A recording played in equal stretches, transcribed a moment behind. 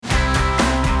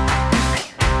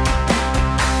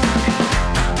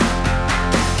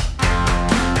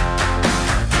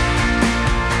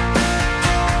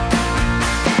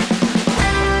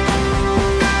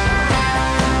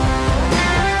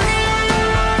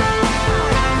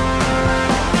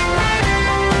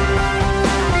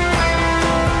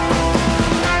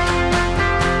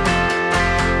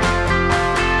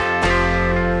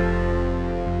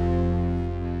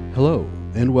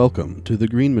welcome to the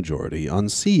Green Majority on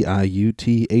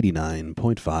CIUT 89.5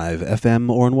 FM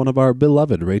or in one of our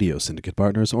beloved radio syndicate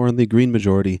partners or in the Green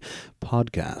Majority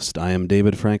podcast. I am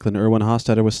David Franklin Irwin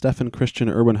Hostetter with Stefan Christian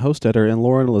Irwin Hostetter and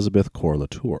Lauren Elizabeth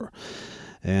Corlatour.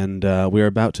 And we are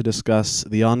about to discuss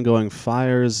the ongoing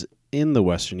fires in the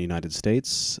western United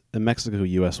States, a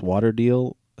Mexico-U.S. water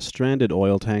deal, a stranded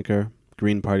oil tanker,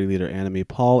 Green Party leader Annamie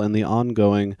Paul, and the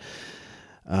ongoing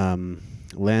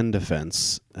land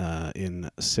defense in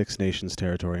Six Nations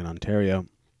territory in Ontario.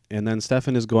 And then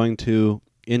Stefan is going to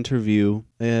interview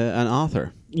an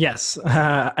author. Yes,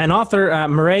 an author,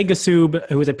 Mireille Gassoub,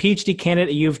 who is a PhD candidate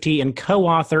at U of T and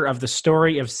co-author of The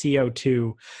Story of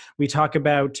CO2. We talk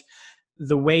about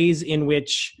the ways in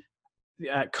which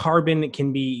carbon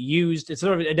can be used. It's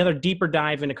sort of another deeper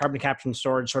dive into carbon capture and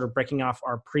storage, sort of breaking off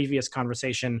our previous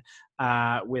conversation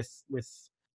with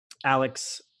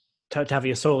Alex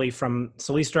Taviasoli from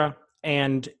Solistra.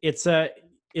 And it's a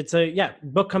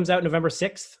book comes out November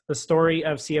 6th, The Story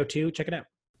of CO2. Check it out.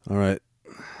 All right.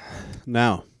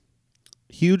 Now,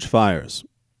 huge fires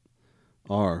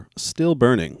are still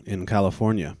burning in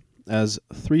California as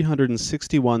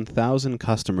 361,000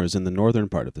 customers in the northern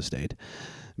part of the state,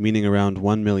 meaning around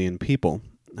 1 million people,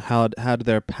 had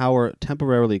their power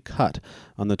temporarily cut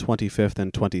on the 25th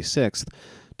and 26th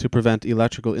to prevent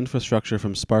electrical infrastructure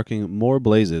from sparking more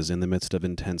blazes in the midst of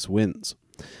intense winds.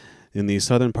 In the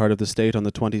southern part of the state on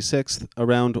the 26th,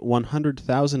 around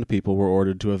 100,000 people were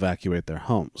ordered to evacuate their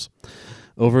homes.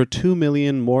 Over 2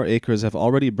 million more acres have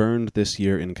already burned this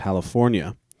year in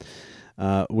California,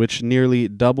 which nearly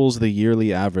doubles the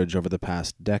yearly average over the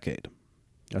past decade.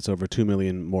 That's over 2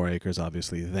 million more acres,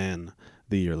 obviously, than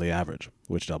the yearly average,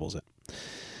 which doubles it.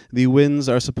 The winds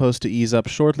are supposed to ease up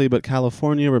shortly, but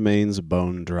California remains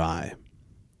bone dry.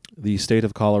 The state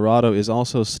of Colorado is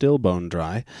also still bone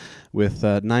dry, with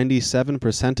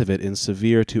 97% of it in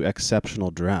severe to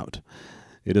exceptional drought.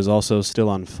 It is also still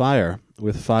on fire,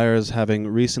 with fires having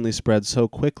recently spread so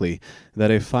quickly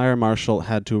that a fire marshal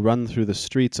had to run through the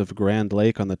streets of Grand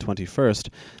Lake on the 21st,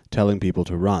 telling people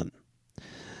to run.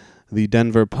 The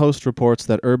Denver Post reports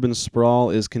that urban sprawl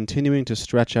is continuing to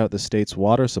stretch out the state's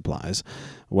water supplies,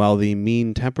 while the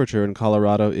mean temperature in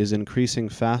Colorado is increasing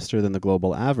faster than the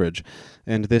global average,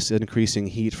 and this increasing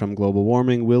heat from global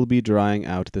warming will be drying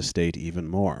out the state even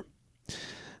more.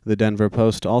 The Denver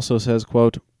Post also says,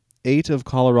 quote, 8 of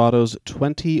Colorado's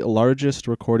 20 largest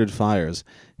recorded fires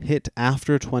hit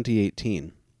after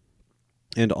 2018,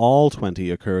 and all 20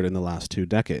 occurred in the last 2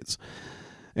 decades.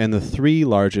 And the 3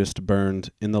 largest burned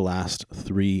in the last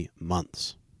 3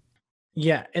 months.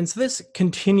 Yeah, and so this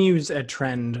continues a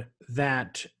trend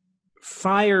that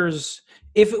fires,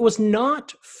 if it was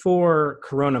not for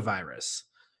coronavirus,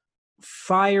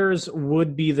 fires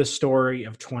would be the story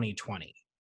of 2020.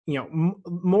 You know,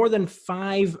 more than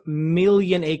 5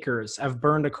 million acres have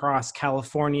burned across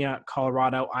California,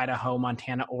 Colorado, Idaho,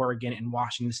 Montana, Oregon, and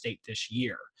Washington state this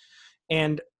year.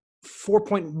 And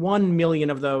 4.1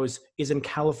 million of those is in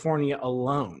California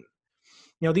alone.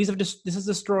 You know, this has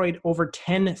destroyed over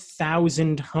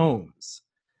 10,000 homes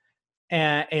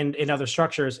and in other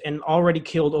structures and already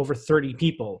killed over 30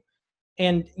 people.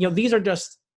 And, you know, these are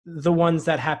just the ones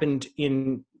that happened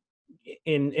in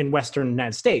Western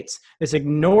United States. This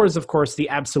ignores, of course, the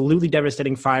absolutely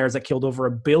devastating fires that killed over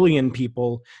 1 billion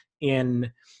people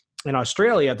in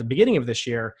Australia at the beginning of this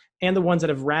year, and the ones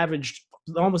that have ravaged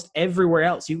almost everywhere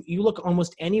else. You look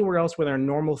almost anywhere else where there are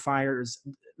normal fires,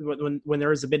 when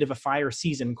there is a bit of a fire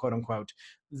season, quote unquote,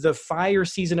 the fire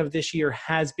season of this year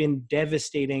has been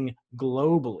devastating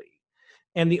globally.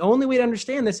 And the only way to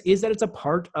understand this is that it's a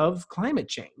part of climate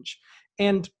change.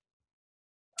 And,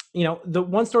 you know, the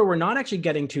one story we're not actually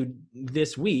getting to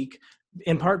this week,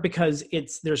 in part because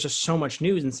there's just so much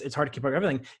news and it's hard to keep up with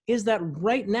everything, is that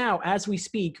right now, as we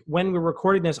speak, when we're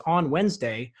recording this on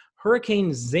Wednesday,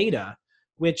 Hurricane Zeta,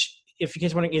 which, if you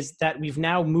guys are wondering, is that we've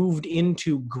now moved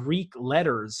into Greek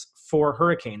letters for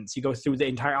hurricanes. You go through the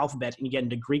entire alphabet and you get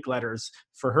into Greek letters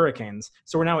for hurricanes.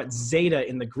 So we're now at Zeta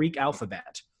in the Greek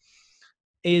alphabet,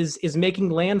 is making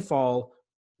landfall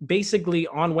basically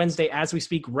on Wednesday as we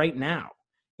speak right now.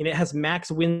 And it has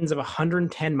max winds of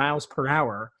 110 miles per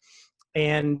hour.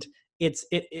 And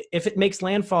if it makes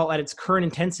landfall at its current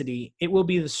intensity, it will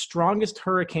be the strongest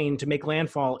hurricane to make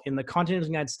landfall in the continental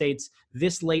United States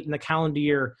this late in the calendar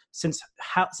year since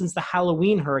the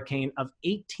Halloween hurricane of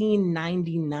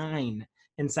 1899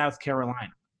 in South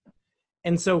Carolina.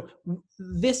 And so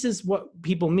this is what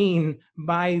people mean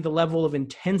by the level of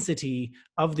intensity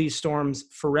of these storms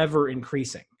forever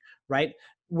increasing, right?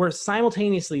 We're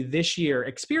simultaneously this year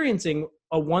experiencing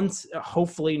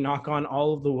hopefully, knock on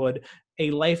all of the wood,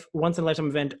 a once in a lifetime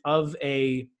event of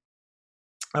a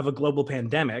global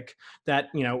pandemic that,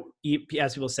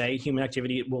 as people say, human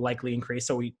activity will likely increase.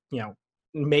 So we,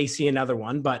 may see another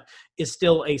one, but is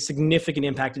still a significant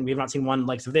impact. And we have not seen one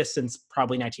like this since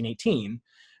probably 1918.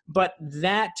 But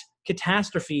that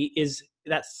catastrophe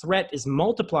that threat is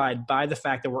multiplied by the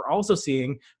fact that we're also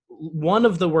seeing one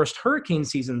of the worst hurricane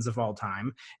seasons of all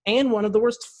time and one of the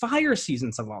worst fire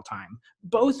seasons of all time,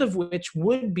 both of which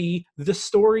would be the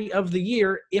story of the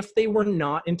year if they were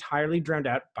not entirely drowned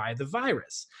out by the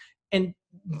virus. And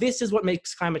this is what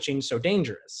makes climate change so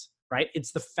dangerous, right?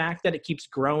 It's the fact that it keeps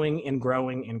growing and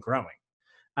growing and growing.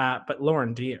 But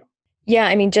Lauren, to you. Yeah,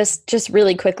 I mean, just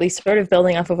really quickly, sort of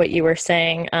building off of what you were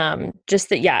saying, just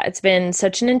that, yeah, it's been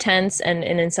such an intense and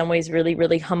in some ways really,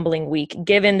 really humbling week,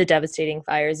 given the devastating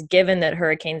fires, given that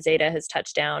Hurricane Zeta has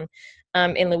touched down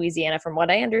in Louisiana, from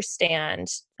what I understand.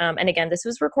 And again, this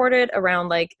was recorded around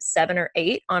like 7 or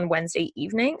 8 on Wednesday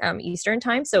evening, Eastern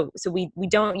time. So we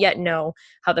don't yet know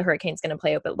how the hurricane's going to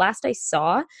play out. But last I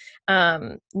saw,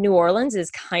 New Orleans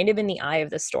is kind of in the eye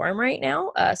of the storm right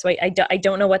now. So I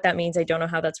don't know what that means. I don't know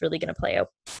how that's really going to play out,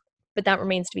 but that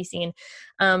remains to be seen.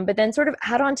 But then sort of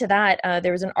add on to that,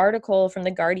 there was an article from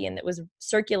The Guardian that was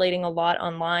circulating a lot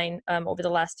online over the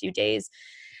last few days,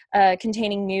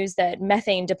 containing news that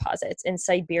methane deposits in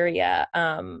Siberia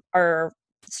are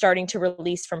starting to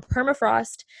release from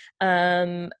permafrost,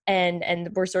 and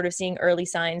we're sort of seeing early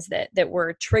signs that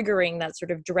we're triggering that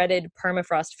sort of dreaded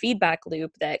permafrost feedback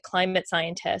loop that climate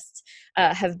scientists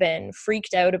have been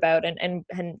freaked out about and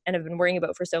have been worrying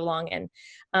about for so long. And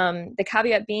the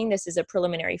caveat being, this is a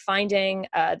preliminary finding.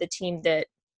 The team that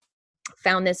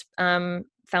found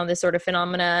this sort of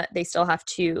phenomena, they still have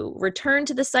to return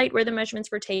to the site where the measurements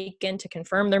were taken to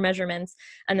confirm their measurements.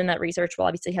 And then that research will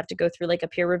obviously have to go through like a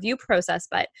peer review process,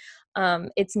 but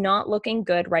it's not looking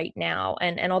good right now.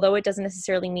 And although it doesn't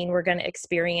necessarily mean we're going to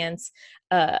experience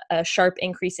a sharp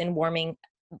increase in warming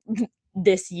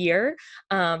this year,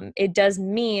 it does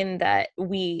mean that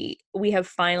we have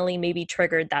finally maybe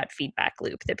triggered that feedback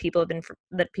loop that people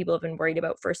have been worried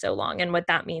about for so long. And what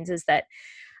that means is that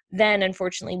then,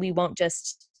 unfortunately, we won't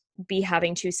just be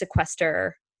having to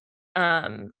sequester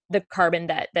the carbon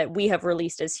that we have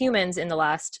released as humans in the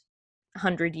last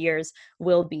 100 years.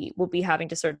 We'll be having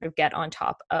to sort of get on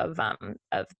top of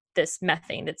this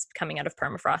methane that's coming out of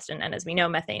permafrost, and as we know,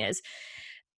 methane is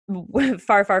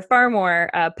far more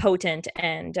potent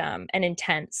and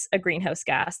intense a greenhouse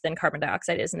gas than carbon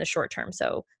dioxide is in the short term.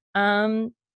 So,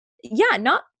 yeah,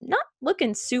 not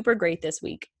looking super great this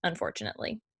week,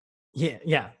 unfortunately.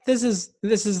 Yeah. This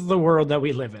is the world that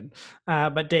we live in.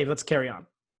 But Dave, let's carry on.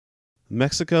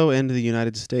 Mexico and the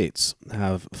United States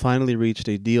have finally reached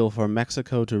a deal for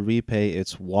Mexico to repay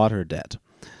its water debt.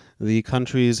 The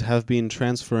countries have been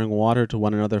transferring water to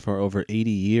one another for over 80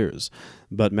 years,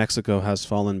 but Mexico has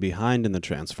fallen behind in the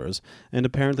transfers and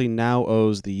apparently now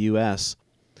owes the U.S.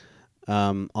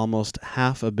 Almost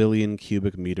 500 million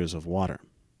cubic meters of water.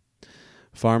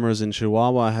 Farmers in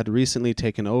Chihuahua had recently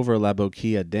taken over La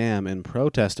Boquilla Dam in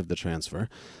protest of the transfer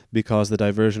because the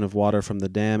diversion of water from the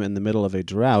dam in the middle of a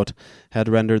drought had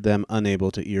rendered them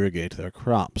unable to irrigate their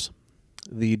crops.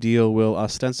 The deal will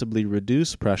ostensibly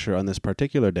reduce pressure on this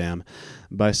particular dam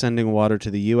by sending water to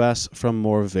the U.S. from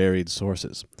more varied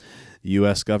sources.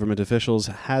 U.S. government officials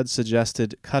had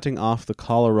suggested cutting off the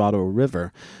Colorado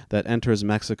River that enters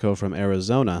Mexico from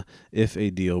Arizona if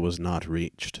a deal was not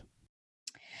reached.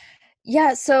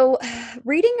 Yeah, so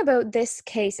reading about this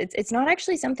case, it's not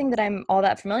actually something that I'm all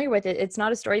that familiar with. It's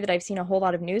not a story that I've seen a whole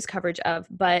lot of news coverage of,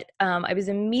 but I was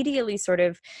immediately sort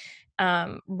of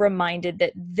reminded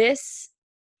that this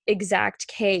exact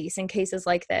case and cases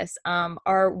like this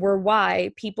were why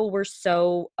people were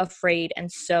so afraid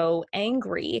and so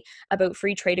angry about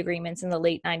free trade agreements in the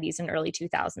late 90s and early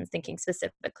 2000s, thinking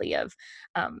specifically of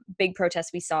big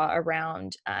protests we saw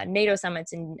around NATO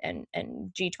summits and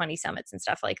G20 summits and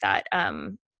stuff like that,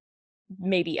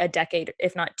 maybe a decade,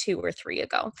 if not 2 or 3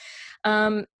 ago.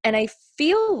 And I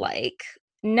feel like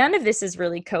none of this is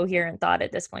really coherent thought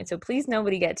at this point, so please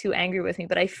nobody get too angry with me,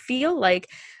 but I feel like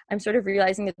I'm sort of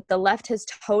realizing that the left has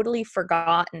totally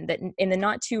forgotten that in the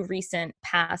not too recent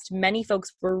past, many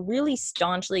folks were really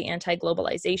staunchly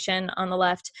anti-globalization on the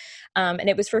left, and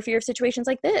it was for fear of situations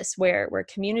like this, where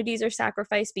communities are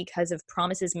sacrificed because of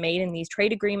promises made in these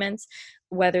trade agreements,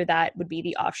 whether that would be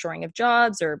the offshoring of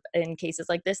jobs or, in cases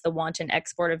like this, the wanton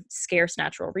export of scarce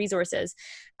natural resources.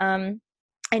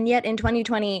 And yet in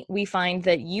 2020, we find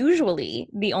that usually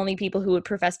the only people who would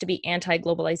profess to be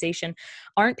anti-globalization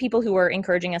aren't people who are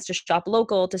encouraging us to shop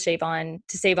local, to save on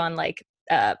like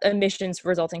emissions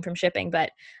resulting from shipping,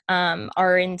 but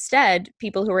are instead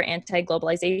people who are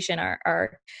anti-globalization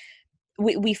are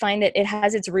we find that it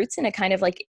has its roots in a kind of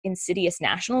like insidious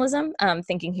nationalism,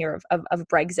 thinking here of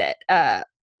Brexit,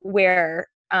 where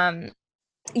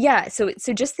so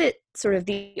just that sort of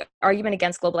the argument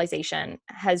against globalization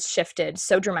has shifted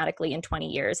so dramatically in 20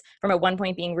 years from at one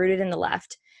point being rooted in the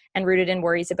left and rooted in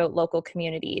worries about local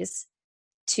communities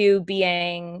to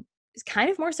being kind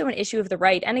of more so an issue of the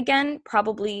right. And again,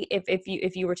 probably if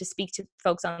you were to speak to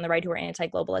folks on the right who are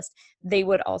anti-globalist, they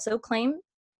would also claim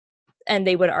and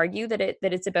they would argue that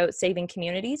it's about saving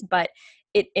communities, but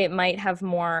it might have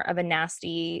more of a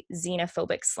nasty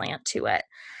xenophobic slant to it.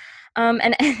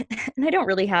 And I don't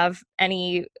really have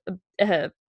any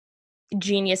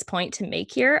genius point to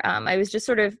make here. I was just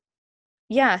sort of,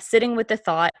 sitting with the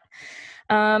thought.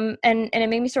 And it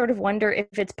made me sort of wonder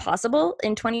if it's possible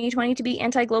in 2020 to be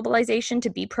anti-globalization, to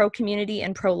be pro-community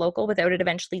and pro-local without it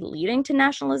eventually leading to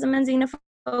nationalism and xenophobia.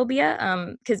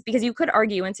 Because you could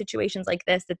argue in situations like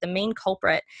this that the main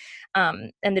culprit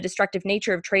and the destructive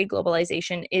nature of trade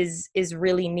globalization is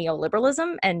really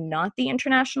neoliberalism and not the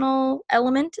international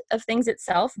element of things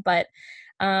itself. But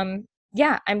I'm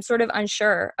sort of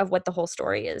unsure of what the whole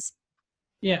story is.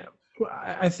 Yeah,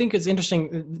 I think it's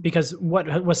interesting because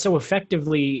what was so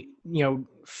effectively,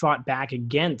 fought back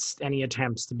against any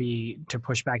attempts to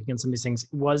push back against some of these things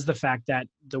was the fact that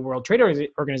the World Trade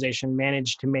Organization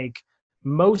managed to make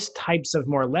most types of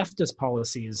more leftist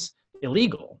policies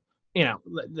illegal.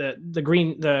 The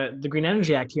Green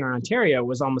Energy Act here in Ontario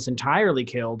was almost entirely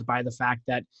killed by the fact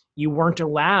that you weren't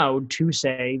allowed to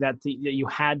say that you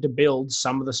had to build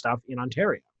some of the stuff in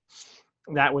Ontario.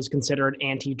 That was considered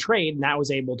anti-trade, and that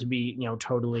was able to be,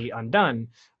 totally undone.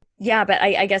 Yeah, but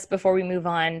I guess before we move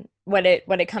on, what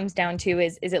it comes down to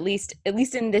is at least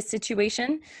in this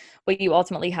situation, what you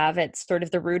ultimately have at sort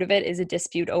of the root of it is a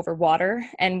dispute over water,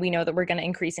 and we know that we're going to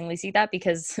increasingly see that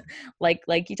because,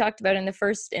 like you talked about in the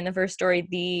first story,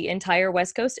 the entire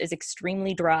West Coast is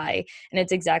extremely dry, and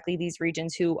it's exactly these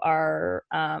regions who are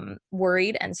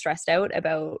worried and stressed out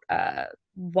about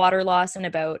water loss and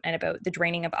about the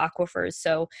draining of aquifers.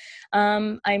 So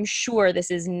I'm sure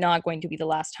this is not going to be the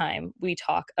last time we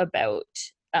talk about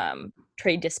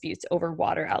trade disputes over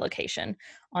water allocation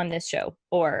on this show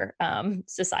or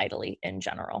societally in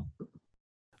general.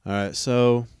 All right,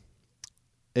 so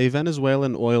a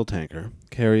Venezuelan oil tanker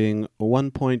carrying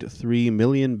 1.3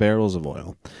 million barrels of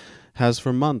oil has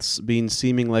for months been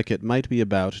seeming like it might be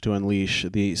about to unleash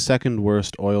the second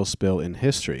worst oil spill in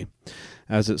history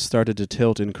as it started to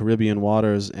tilt in Caribbean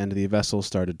waters and the vessel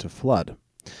started to flood.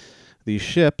 The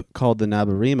ship, called the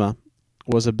Nabarima,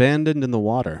 was abandoned in the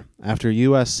water after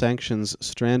U.S. sanctions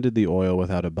stranded the oil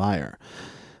without a buyer.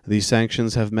 These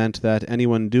sanctions have meant that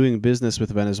anyone doing business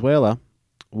with Venezuela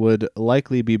would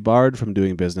likely be barred from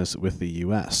doing business with the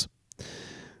U.S.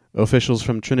 Officials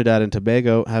from Trinidad and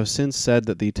Tobago have since said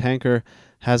that the tanker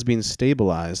has been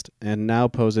stabilized and now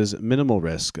poses minimal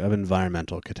risk of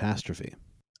environmental catastrophe.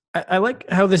 I like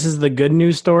how this is the good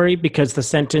news story because the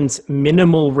sentence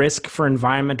 "minimal risk for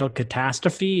environmental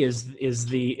catastrophe" is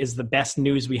the best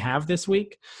news we have this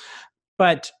week.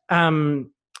 But I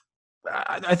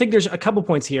think there's a couple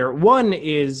points here. One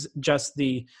is just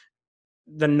the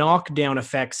knockdown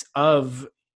effects of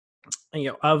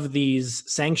these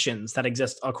sanctions that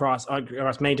exist across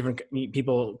many different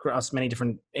people, across many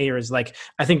different areas. Like,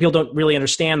 I think people don't really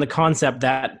understand the concept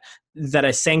that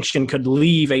a sanction could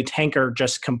leave a tanker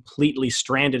just completely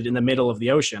stranded in the middle of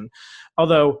the ocean.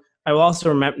 Although I will also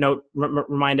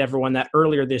remind everyone that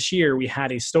earlier this year we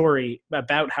had a story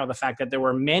about how the fact that there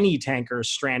were many tankers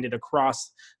stranded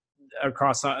across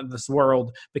this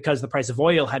world because the price of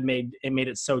oil had made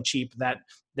it so cheap that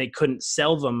they couldn't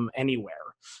sell them anywhere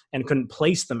and couldn't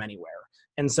place them anywhere.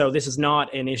 And so this is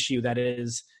not an issue that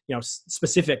is,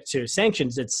 specific to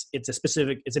sanctions. It's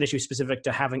an issue specific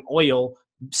to having oil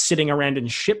sitting around in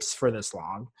ships for this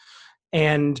long.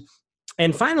 And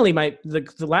finally, the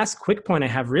last quick point I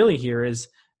have really here is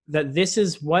that this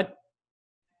is what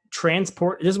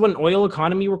an oil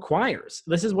economy requires.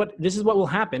 This is what will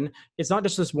happen. It's not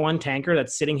just this one tanker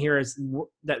that's sitting here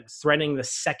that's threatening the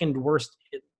second worst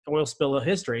oil spill of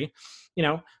history.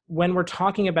 When we're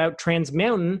talking about Trans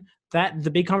Mountain, that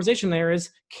the big conversation there is,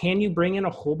 can you bring in a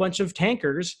whole bunch of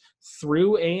tankers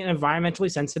through an environmentally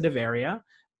sensitive area,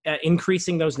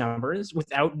 increasing those numbers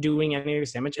without doing any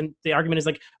damage? And the argument is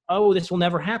like, oh, this will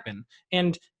never happen.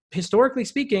 And historically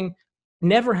speaking,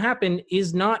 never happen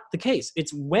is not the case.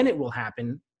 It's when it will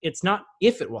happen. It's not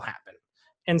if it will happen.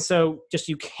 And so just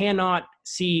you cannot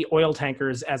see oil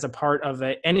tankers as a part of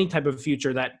any type of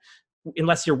future that,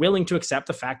 unless you're willing to accept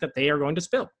the fact that they are going to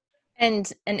spill.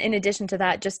 And in addition to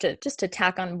that, just to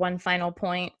tack on one final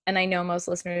point, and I know most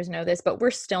listeners know this, but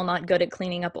we're still not good at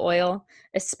cleaning up oil,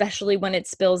 especially when it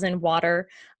spills in water.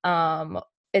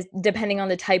 Depending on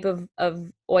the type of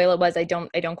oil it was, I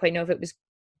don't quite know if it was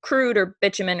crude or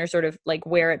bitumen or sort of like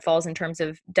where it falls in terms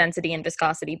of density and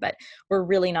viscosity, but we're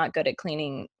really not good at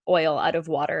cleaning oil out of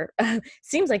water.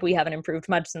 Seems like we haven't improved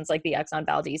much since like the Exxon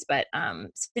Valdez, but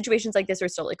situations like this are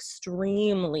still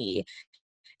extremely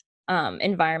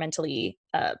environmentally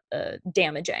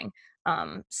damaging.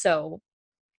 So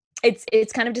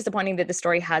it's kind of disappointing that the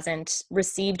story hasn't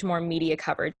received more media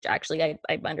coverage. Actually,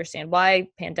 I understand why,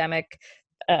 pandemic,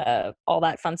 all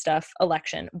that fun stuff,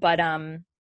 election,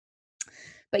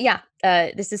 but yeah,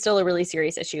 this is still a really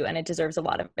serious issue, and it deserves a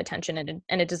lot of attention,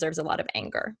 and it deserves a lot of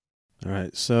anger. All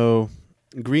right, so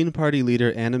Green Party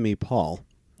leader Annamie Paul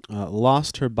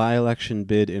lost her by-election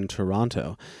bid in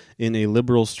Toronto in a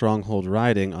Liberal stronghold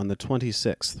riding on the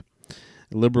 26th.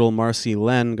 Liberal Marcy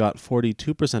Len got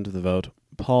 42% of the vote,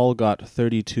 Paul got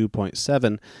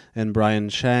 32.7%, and Brian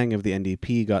Chang of the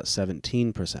NDP got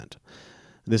 17%.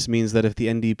 This means that if the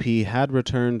NDP had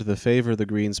returned the favor the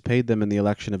Greens paid them in the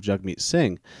election of Jagmeet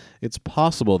Singh, it's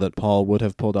possible that Paul would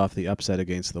have pulled off the upset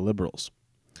against the Liberals.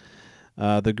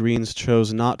 The Greens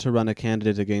chose not to run a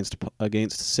candidate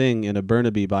against Singh in a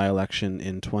Burnaby by-election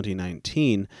in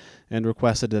 2019 and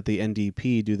requested that the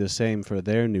NDP do the same for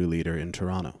their new leader in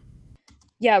Toronto.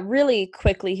 Yeah, really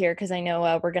quickly here, because I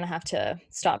know we're going to have to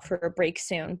stop for a break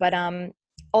soon. But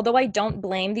although I don't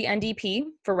blame the NDP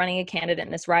for running a candidate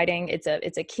in this riding, it's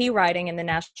a key riding in the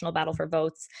national battle for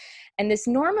votes. And this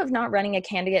norm of not running a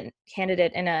candidate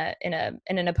in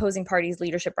an opposing party's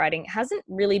leadership riding hasn't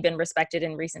really been respected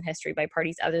in recent history by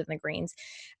parties other than the Greens.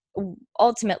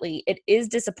 Ultimately, it is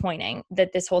disappointing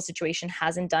that this whole situation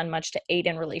hasn't done much to aid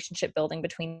in relationship building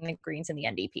between the Greens and the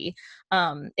NDP.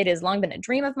 It has long been a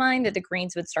dream of mine that the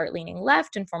Greens would start leaning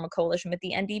left and form a coalition with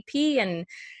the NDP, and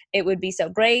it would be so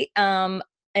great.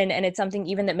 And it's something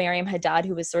even that Mariam Haddad,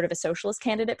 who was sort of a socialist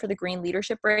candidate for the Green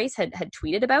leadership race, had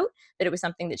tweeted about, that it was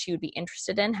something that she would be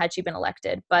interested in had she been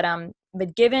elected. But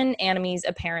given Annamie's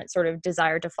apparent sort of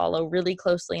desire to follow really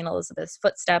closely in Elizabeth's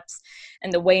footsteps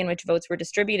and the way in which votes were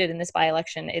distributed in this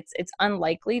by-election, it's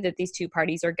unlikely that these two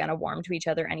parties are going to warm to each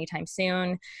other anytime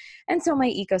soon. And so my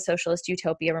eco-socialist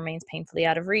utopia remains painfully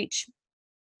out of reach.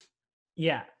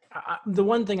 Yeah. The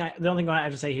only thing I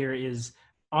have to say here is,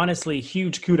 honestly,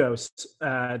 huge kudos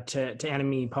to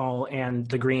Annamie Paul and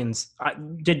the Greens.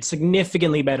 Did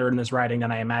significantly better in this riding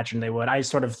than I imagined they would. I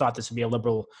sort of thought this would be a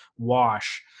Liberal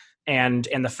wash, and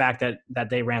the fact that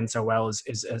they ran so well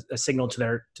is a signal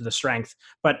to the strength.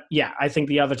 But yeah, I think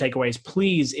the other takeaway is,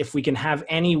 please, if we can have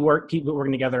any people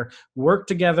work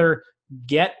together,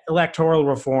 get electoral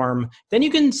reform, then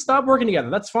you can stop working together.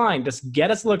 That's fine. Just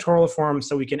get us electoral reform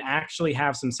so we can actually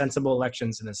have some sensible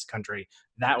elections in this country.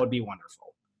 That would be wonderful.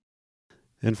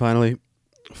 And finally,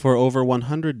 for over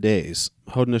 100 days,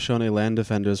 Haudenosaunee land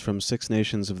defenders from 6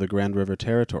 nations of the Grand River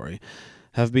Territory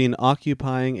have been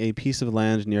occupying a piece of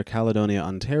land near Caledonia,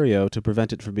 Ontario, to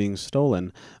prevent it from being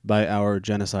stolen by our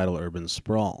genocidal urban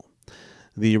sprawl.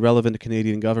 The relevant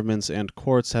Canadian governments and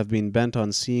courts have been bent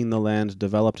on seeing the land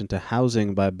developed into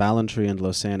housing by Ballantrae and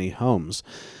Losani homes,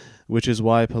 which is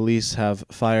why police have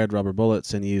fired rubber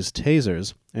bullets and used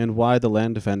tasers, and why the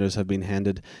land defenders have been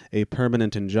handed a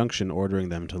permanent injunction ordering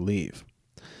them to leave.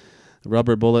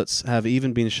 Rubber bullets have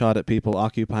even been shot at people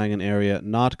occupying an area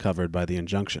not covered by the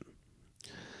injunction.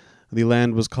 The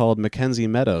land was called Mackenzie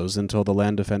Meadows until the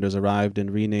land defenders arrived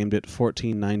and renamed it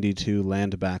 1492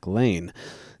 Landback Lane,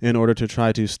 in order to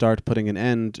try to start putting an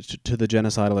end to the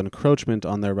genocidal encroachment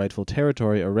on their rightful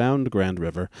territory around Grand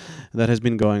River that has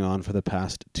been going on for the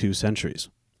past 2 centuries.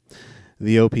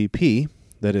 The OPP,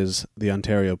 that is, the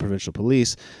Ontario Provincial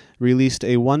Police, released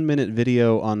a 1-minute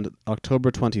video on October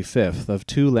 25th of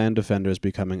 2 land defenders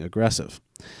becoming aggressive.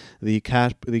 The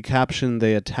caption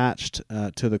they attached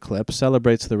to the clip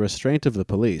celebrates the restraint of the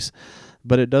police,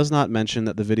 but it does not mention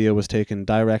that the video was taken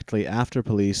directly after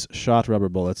police shot rubber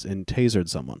bullets and tasered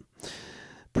someone.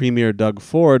 Premier Doug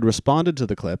Ford responded to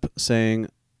the clip, saying,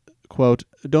 quote,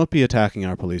 "Don't be attacking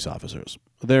our police officers.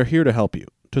 They're here to help you,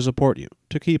 to support you,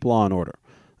 to keep law and order.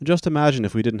 Just imagine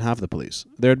if we didn't have the police.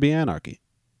 There'd be anarchy."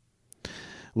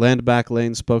 Landback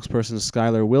Lane spokesperson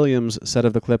Skylar Williams said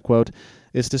of the clip, quote,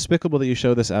 "It's despicable that you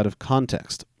show this out of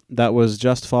context. That was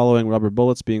just following rubber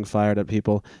bullets being fired at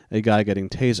people, a guy getting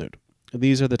tasered.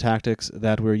 These are the tactics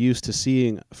that we're used to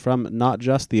seeing from not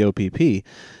just the OPP,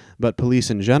 but police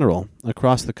in general,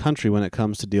 across the country when it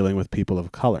comes to dealing with people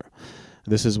of color.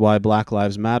 This is why Black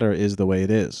Lives Matter is the way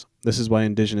it is. This is why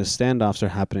Indigenous standoffs are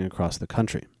happening across the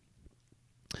country."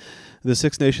 The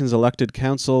Six Nations elected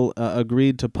council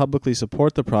agreed to publicly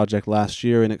support the project last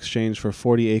year in exchange for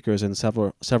 40 acres and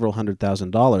several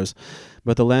 $100,000,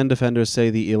 but the land defenders say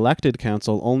the elected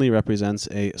council only represents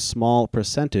a small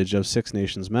percentage of Six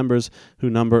Nations members, who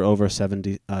number over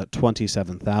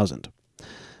 27,000.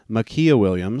 Makia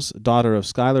Williams, daughter of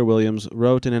Schuyler Williams,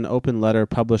 wrote in an open letter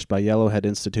published by Yellowhead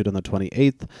Institute on the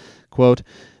 28th, quote,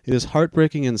 "It is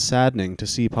heartbreaking and saddening to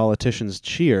see politicians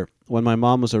cheer when my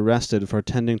mom was arrested for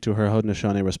tending to her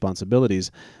Haudenosaunee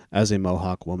responsibilities as a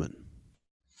Mohawk woman."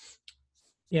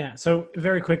 Yeah, so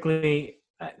very quickly,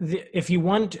 if you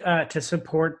want to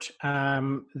support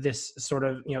this sort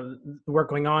of work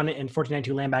going on in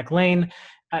 1492 Landback Lane,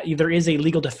 there is a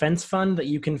legal defense fund that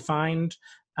you can find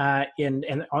and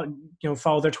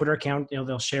follow their Twitter account.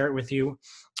 They'll share it with you.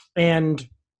 And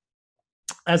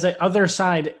as a other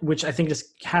side, which I think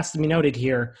just has to be noted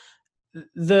here,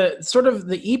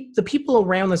 the people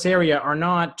around this area are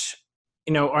not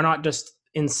just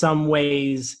in some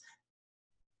ways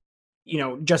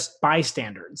just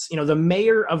bystanders. The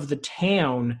mayor of the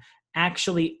town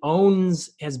actually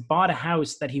has bought a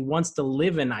house that he wants to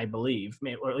live in, I believe,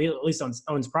 or at least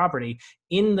owns property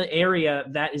in the area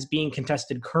that is being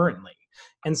contested currently.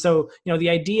 And so, the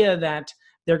idea that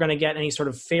they're going to get any sort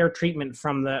of fair treatment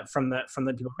from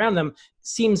the people around them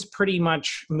seems pretty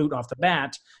much moot off the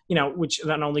bat, which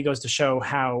then only goes to show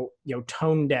how,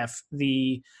 tone deaf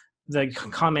the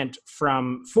comment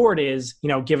from Ford is,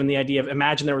 given the idea of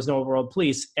imagine there was no world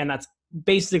police. And that's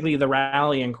basically the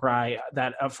rallying cry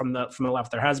that from the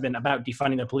left there has been about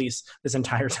defunding the police this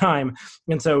entire time.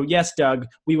 And so, yes, Doug,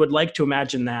 we would like to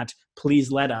imagine that.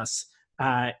 Please let us.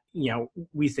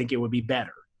 We think it would be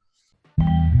better.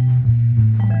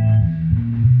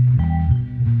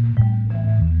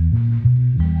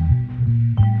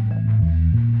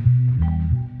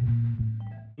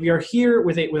 We are here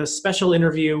with a special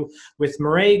interview with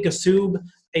Mireille Gassoub,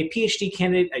 a PhD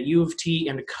candidate at U of T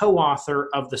and a co-author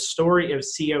of The Story of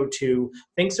CO2.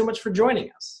 Thanks so much for joining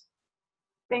us.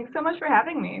 Thanks so much for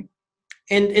having me.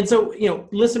 And so,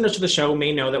 listeners to the show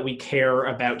may know that we care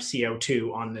about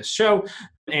CO2 on this show,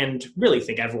 and really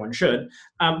think everyone should.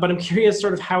 But I'm curious,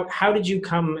 sort of, how did you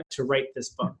come to write this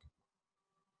book?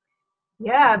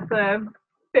 Yeah, it's a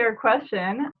fair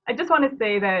question. I just want to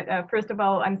say that, first of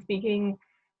all, I'm speaking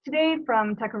today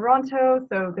from Tekaronto,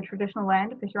 so the traditional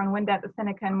land of the Huron-Wendat, the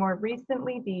Seneca, and more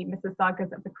recently, the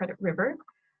Mississaugas of the Credit River.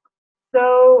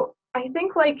 So I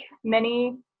think like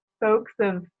many folks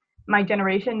of my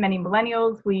generation, many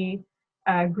millennials, we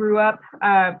grew up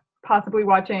possibly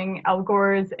watching Al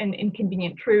Gore's An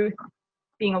Inconvenient Truth,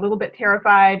 being a little bit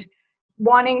terrified,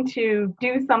 wanting to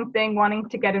do something, wanting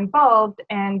to get involved.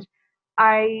 And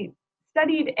I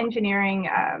studied engineering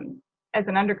as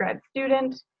an undergrad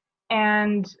student.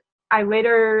 And I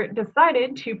later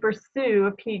decided to pursue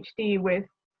a PhD with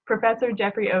Professor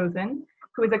Jeffrey Ozen,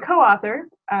 who is a co-author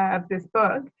of this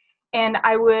book. And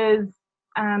I was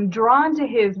drawn to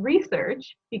his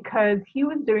research because he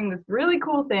was doing this really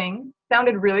cool thing,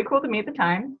 sounded really cool to me at the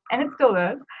time, and it still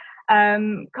does,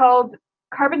 called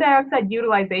carbon dioxide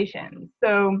utilization.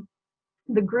 So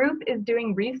the group is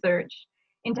doing research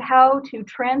into how to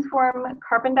transform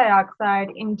carbon dioxide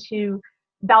into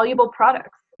valuable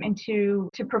products, and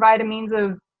to provide a means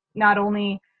of not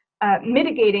only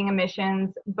mitigating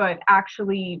emissions, but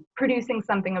actually producing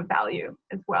something of value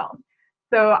as well.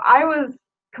 So I was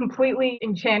completely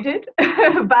enchanted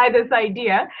by this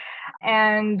idea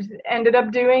and ended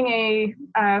up doing a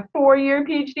 4-year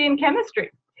PhD in chemistry.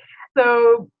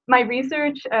 So my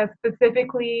research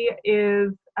specifically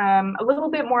is a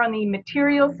little bit more on the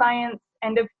material science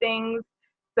end of things.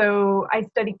 So I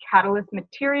study catalyst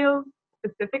materials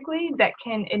specifically that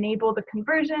can enable the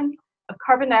conversion of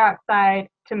carbon dioxide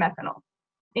to methanol.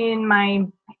 I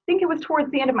think it was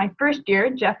towards the end of my first year,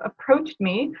 Jeff approached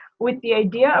me with the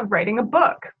idea of writing a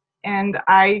book. And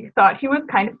I thought he was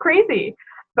kind of crazy.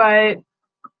 But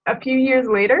a few years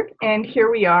later, and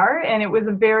here we are, and it was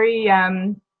a very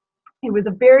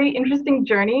interesting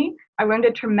journey. I learned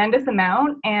a tremendous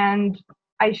amount, and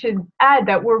I should add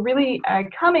that we're really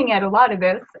coming at a lot of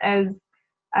this as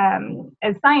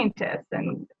scientists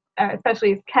and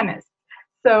especially as chemists.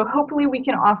 So hopefully we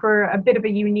can offer a bit of a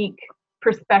unique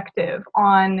perspective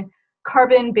on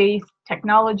carbon-based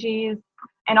technologies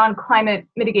and on climate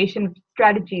mitigation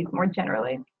strategies more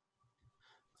generally.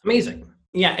 Amazing.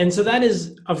 Yeah, and so that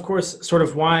is, of course, sort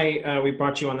of why we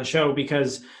brought you on the show,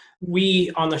 because we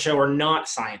on the show are not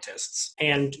scientists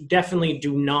and definitely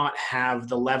do not have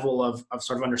the level of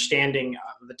sort of understanding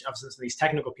of these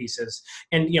technical pieces.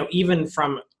 And, even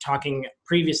from talking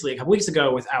previously a couple weeks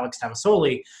ago with Alex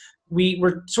Tavasoli, we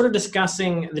were sort of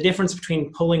discussing the difference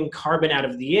between pulling carbon out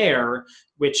of the air,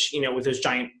 which, with those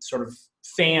giant sort of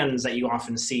fans that you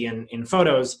often see in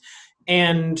photos,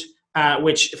 and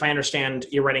which, if I understand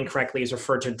your writing correctly, is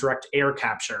referred to direct air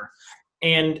capture,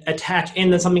 and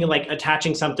then something like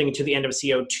attaching something to the end of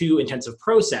CO2 intensive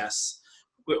process,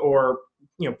 or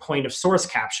point of source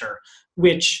capture,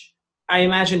 which I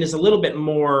imagine is a little bit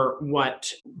more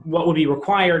what would be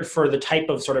required for the type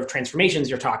of sort of transformations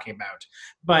you're talking about.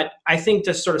 But I think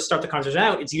to sort of start the conversation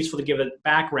out, it's useful to give a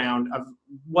background of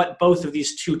what both of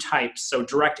these two types, so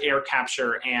direct air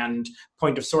capture and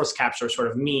point of source capture, sort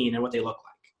of mean and what they look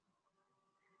like.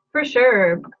 For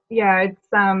sure. Yeah, it's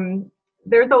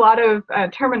there's a lot of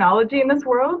terminology in this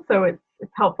world, so it's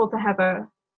helpful to have a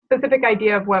specific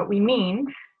idea of what we mean.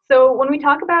 So when we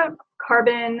talk about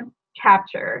carbon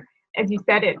capture, as you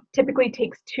said, it typically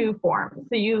takes two forms.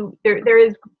 So there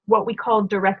is what we call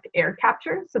direct air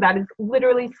capture. So that is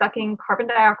literally sucking carbon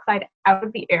dioxide out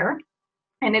of the air.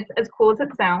 And it's as cool as it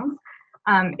sounds.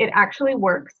 It actually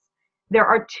works. There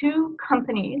are two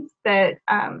companies that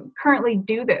currently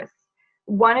do this.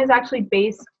 One is actually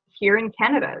based here in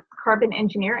Canada, Carbon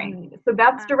Engineering. So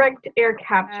that's direct air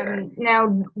capture.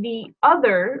 Now, the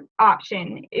other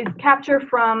option is capture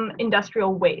from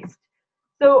industrial waste.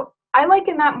 So I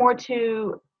liken that more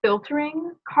to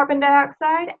filtering carbon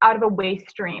dioxide out of a waste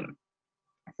stream.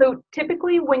 So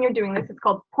typically when you're doing this, it's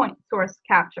called point source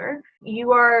capture.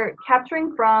 You are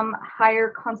capturing from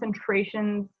higher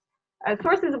concentrations,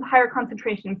 sources of higher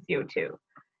concentration CO2.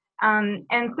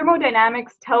 And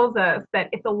thermodynamics tells us that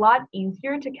it's a lot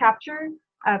easier to capture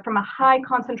from a high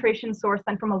concentration source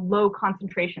than from a low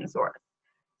concentration source.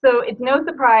 So it's no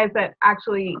surprise that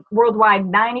actually worldwide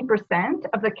 90%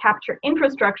 of the capture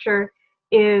infrastructure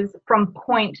is from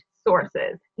point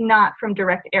sources, not from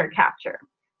direct air capture.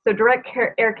 So direct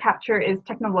air capture is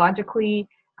technologically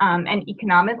and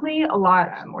economically a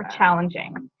lot more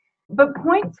challenging. But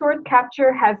point source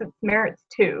capture has its merits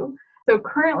too. So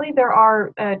currently there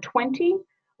are 20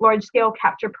 large-scale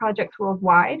capture projects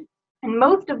worldwide, and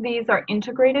most of these are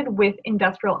integrated with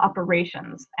industrial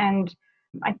operations. And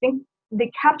I think they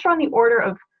capture on the order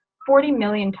of 40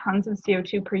 million tons of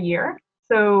CO2 per year.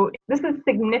 So this is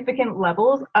significant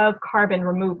levels of carbon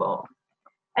removal.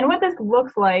 And what this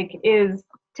looks like is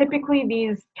typically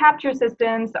these capture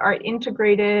systems are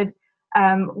integrated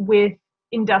with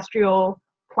industrial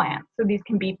plants. So these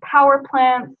can be power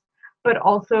plants, but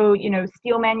also,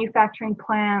 steel manufacturing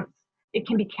plants. It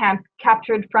can be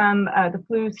captured from the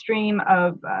flue stream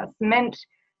of cement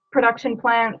production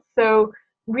plants. So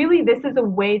really, this is a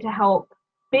way to help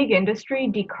big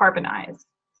industry decarbonize.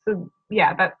 So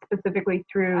yeah, that's specifically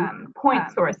through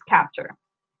point source capture.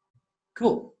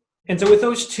 Cool. And so with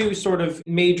those two sort of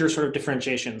major sort of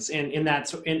differentiations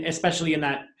especially in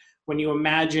that, when you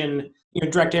imagine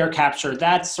direct air capture,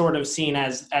 that's sort of seen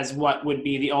as what would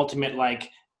be the ultimate, like,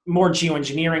 more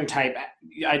geoengineering type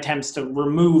attempts to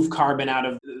remove carbon out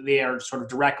of the air sort of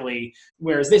directly,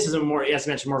 whereas this is more, as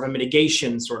I mentioned, more of a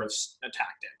mitigation sort of a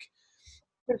tactic.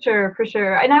 For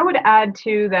sure. And I would add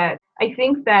too that I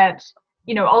think that,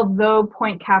 although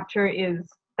point capture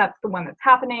that's the one that's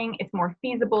happening, it's more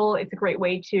feasible, it's a great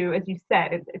way to, as you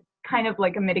said, it's kind of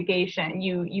like a mitigation.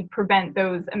 You prevent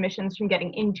those emissions from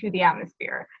getting into the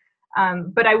atmosphere.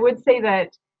 But I would say that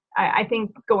I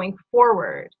think going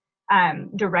forward,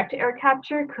 direct air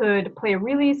capture could play a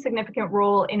really significant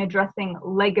role in addressing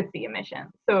legacy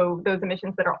emissions. So those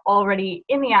emissions that are already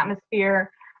in the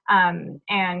atmosphere, and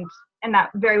that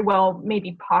very well may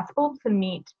be possible to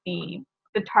meet the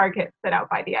targets set out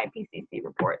by the IPCC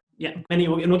report. Yeah, and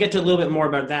we'll get to a little bit more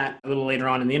about that a little later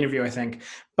on in the interview, I think.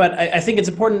 But I think it's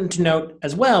important to note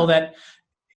as well that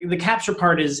the capture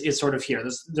part is sort of here.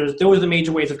 Those are the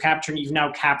major ways of capturing. You've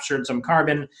now captured some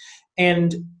carbon,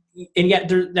 and yet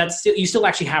you still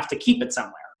actually have to keep it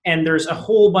somewhere. And there's a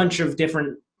whole bunch of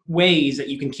different ways that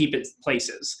you can keep it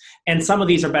places. And some of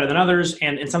these are better than others,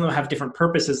 and some of them have different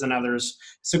purposes than others.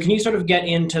 So can you sort of get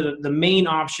into the main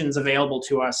options available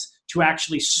to us to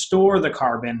actually store the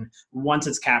carbon once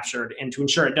it's captured and to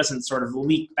ensure it doesn't sort of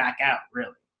leak back out,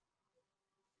 really?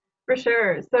 For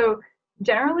sure. So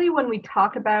generally when we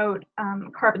talk about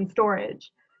carbon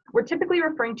storage, we're typically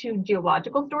referring to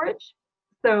geological storage.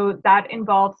 So that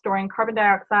involves storing carbon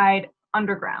dioxide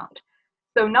underground.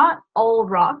 So not all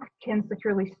rock can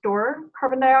securely store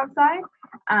carbon dioxide,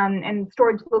 and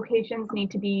storage locations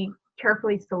need to be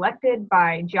carefully selected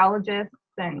by geologists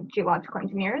and geological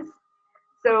engineers.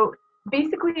 So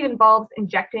basically it involves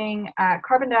injecting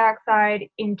carbon dioxide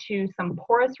into some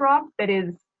porous rock that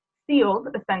is sealed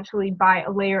essentially by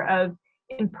a layer of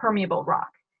impermeable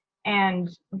rock. And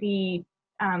the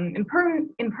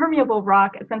impermeable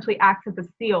rock essentially acts as a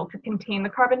seal to contain the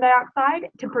carbon dioxide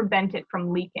to prevent it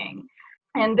from leaking.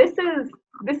 And this is,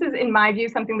 in my view,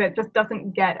 something that just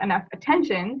doesn't get enough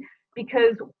attention,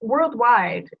 because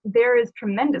worldwide, there is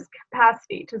tremendous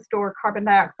capacity to store carbon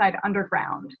dioxide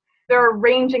underground. There are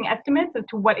ranging estimates as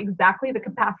to what exactly the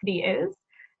capacity is,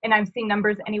 and I've seen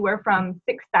numbers anywhere from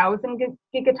 6,000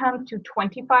 gigatons to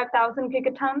 25,000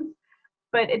 gigatons.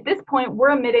 But at this point,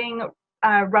 we're emitting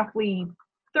roughly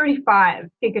 35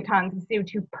 gigatons of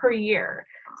CO2 per year.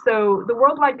 So the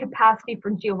worldwide capacity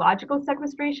for geological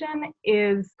sequestration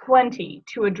is plenty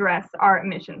to address our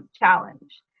emissions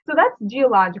challenge. So that's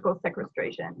geological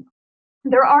sequestration.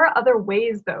 There are other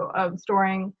ways, though, of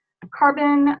storing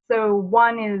carbon. So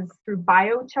one is through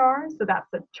biochar. So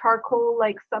that's a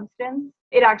charcoal-like substance.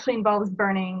 It actually involves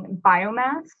burning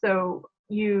biomass. So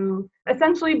you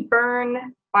essentially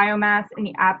burn biomass in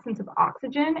the absence of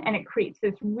oxygen, and it creates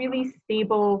this really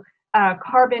stable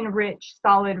carbon-rich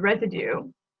solid residue.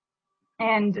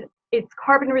 And its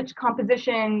carbon-rich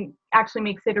composition actually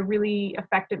makes it a really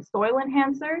effective soil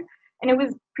enhancer. And it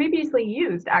was previously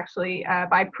used actually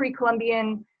by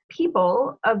pre-Columbian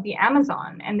people of the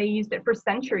Amazon, and they used it for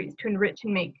centuries to enrich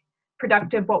and make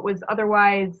productive what was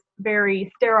otherwise very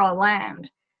sterile land.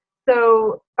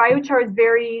 So biochar is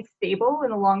very stable in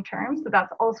the long term, so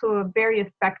that's also a very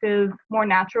effective, more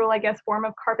natural, I guess, form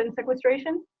of carbon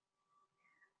sequestration.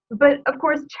 But of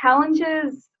course,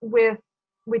 challenges with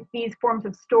these forms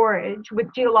of storage,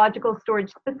 with geological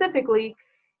storage specifically,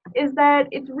 is that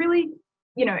it's really,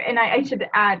 and I should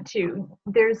add too,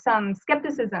 there's some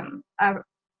skepticism,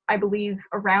 I believe,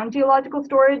 around geological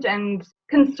storage and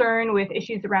concern with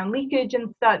issues around leakage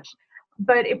and such.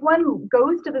 But if one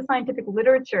goes to the scientific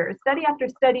literature, study after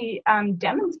study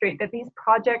demonstrate that these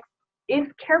projects,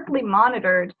 if carefully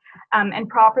monitored and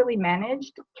properly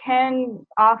managed, can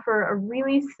offer a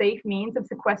really safe means of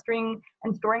sequestering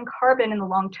and storing carbon in the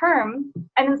long term.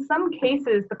 And in some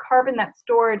cases, the carbon that's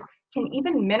stored can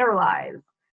even mineralize.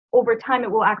 Over time,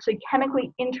 it will actually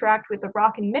chemically interact with the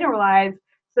rock and mineralize,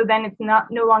 so then it's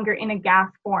no longer in a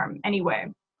gas form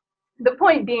anyway. The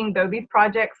point being, though, these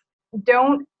projects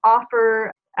don't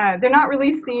offer, they're not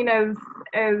really seen as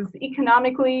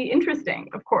economically interesting,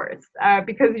 of course,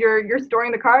 because you're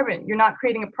storing the carbon, you're not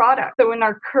creating a product. So in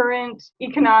our current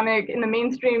economic, in the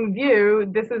mainstream view,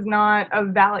 this is not of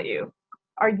value.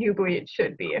 Arguably it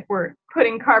should be if we're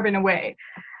putting carbon away.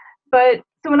 But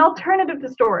so an alternative to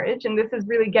storage, and this is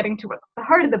really getting to the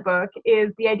heart of the book,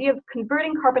 is the idea of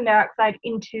converting carbon dioxide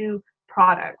into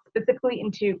products, specifically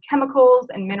into chemicals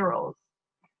and minerals.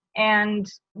 And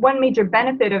one major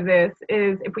benefit of this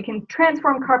is if we can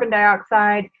transform carbon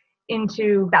dioxide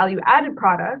into value-added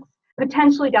products,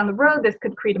 potentially down the road, this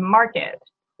could create a market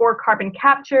for carbon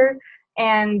capture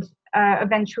and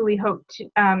eventually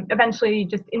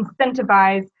just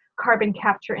incentivize carbon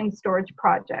capture and storage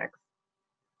projects.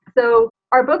 So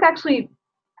our book actually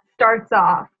starts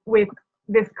off with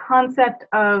this concept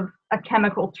of a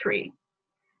chemical tree.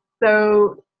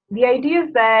 So the idea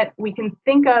is that we can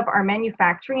think of our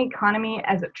manufacturing economy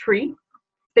as a tree.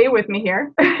 Stay with me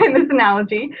here in this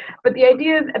analogy. But the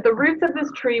idea is at the roots of this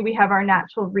tree, we have our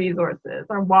natural resources,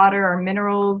 our water, our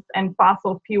minerals, and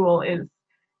fossil fuel is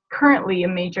currently a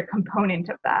major component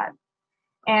of that.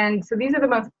 And so these are the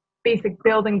most basic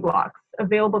building blocks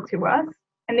available to us.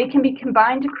 And they can be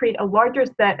combined to create a larger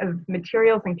set of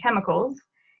materials and chemicals.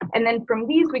 And then from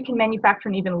these, we can manufacture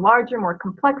an even larger, more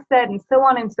complex set, and so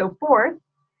on and so forth,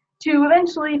 to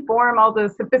eventually form all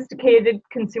those sophisticated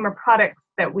consumer products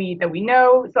that we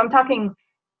know. So I'm talking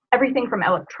everything from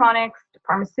electronics to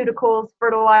pharmaceuticals,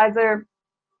 fertilizer.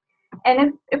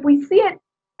 And if we see it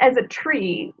as a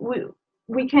tree,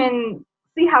 we can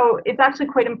see how it's actually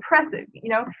quite impressive.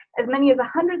 As many as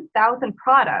 100,000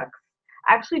 products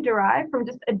actually derive from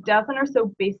just a dozen or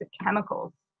so basic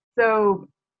chemicals. So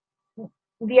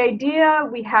the idea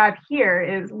we have here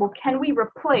is, well, can we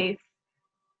replace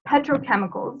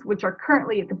petrochemicals, which are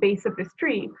currently at the base of this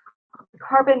tree,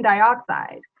 carbon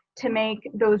dioxide, to make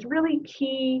those really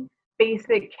key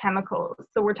basic chemicals?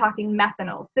 So we're talking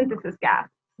methanol, synthesis gas,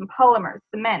 some polymers,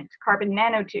 cement, carbon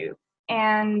nanotubes.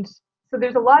 And so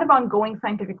there's a lot of ongoing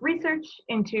scientific research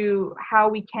into how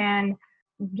we can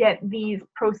get these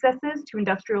processes to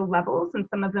industrial levels, and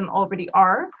some of them already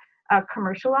are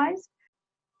commercialized.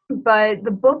 But the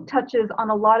book touches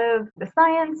on a lot of the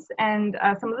science and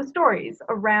some of the stories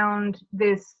around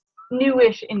this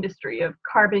newish industry of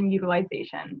carbon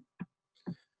utilization.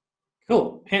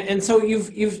 Cool. And so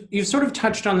you've sort of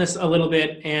touched on this a little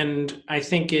bit, and I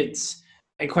think it's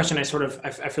a question I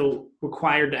feel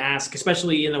required to ask,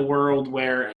 especially in a world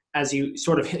where, as you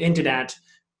sort of hinted at,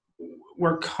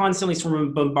 we're constantly sort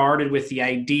of bombarded with the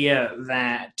idea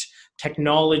that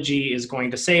technology is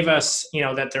going to save us,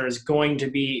 that there is going to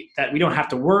be, that we don't have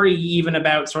to worry even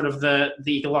about sort of the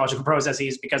ecological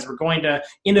processes because we're going to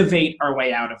innovate our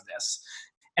way out of this.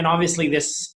 And obviously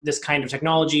this kind of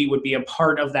technology would be a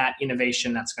part of that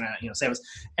innovation that's going to save us.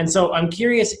 And so I'm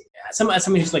curious,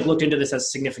 somebody who's like looked into this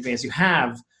as significantly as you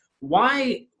have,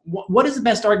 what is the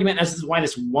best argument as to why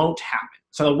this won't happen?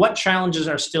 So what challenges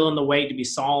are still in the way to be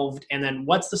solved? And then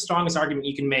what's the strongest argument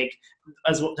you can make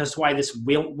as to why this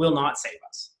will not save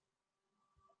us?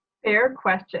 Fair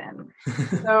question.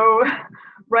 So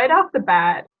right off the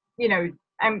bat,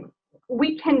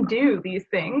 we can do these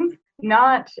things,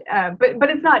 but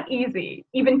it's not easy,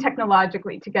 even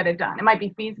technologically, to get it done. It might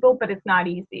be feasible, but it's not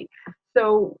easy.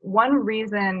 So one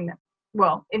reason,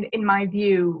 well, in my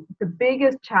view, the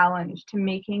biggest challenge to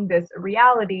making this a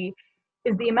reality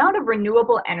is the amount of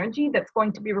renewable energy that's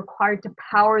going to be required to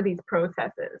power these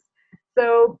processes.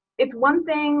 So it's one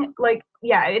thing,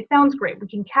 it sounds great. We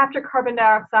can capture carbon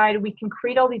dioxide, we can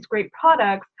create all these great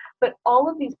products, but all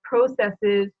of these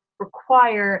processes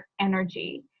require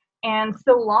energy. And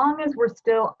so long as we're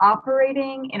still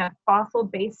operating in a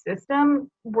fossil-based system,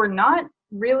 we're not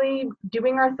really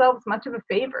doing ourselves much of a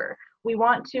favor. We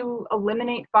want to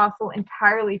eliminate fossil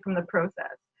entirely from the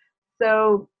process.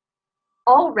 So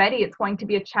already it's going to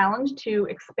be a challenge to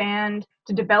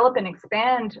develop and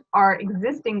expand our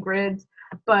existing grids,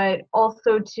 but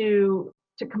also to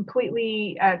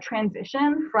completely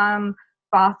transition from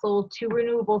fossil to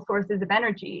renewable sources of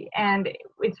energy. And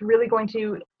it's really going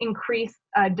to increase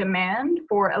demand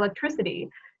for electricity.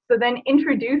 So then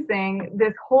introducing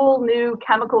this whole new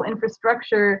chemical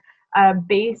infrastructure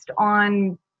based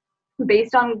on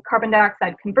carbon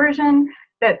dioxide conversion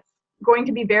that's going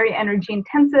to be very energy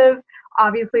intensive.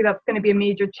 Obviously, that's going to be a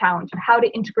major challenge of how to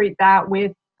integrate that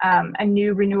with a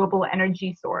new renewable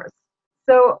energy source.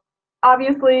 So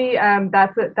obviously,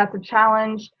 that's a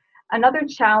challenge. Another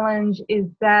challenge is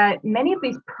that many of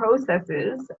these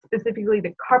processes, specifically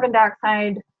the carbon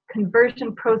dioxide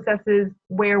conversion processes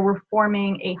where we're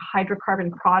forming a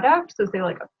hydrocarbon product, so say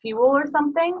like a fuel or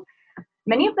something,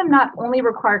 many of them not only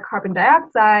require carbon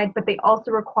dioxide, but they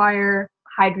also require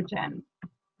hydrogen.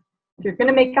 If you're going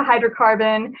to make a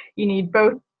hydrocarbon, you need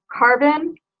both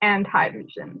carbon and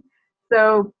hydrogen.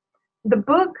 So the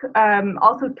book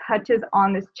also touches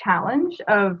on this challenge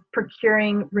of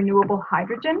procuring renewable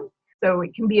hydrogen. So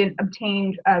it can be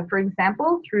obtained, for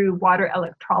example, through water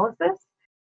electrolysis.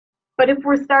 But if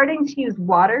we're starting to use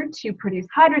water to produce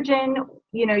hydrogen,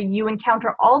 you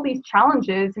encounter all these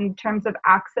challenges in terms of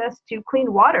access to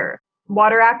clean water.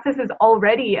 Water access is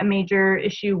already a major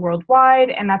issue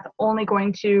worldwide, and that's only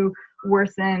going to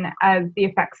worsen as the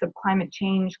effects of climate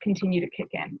change continue to kick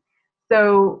in.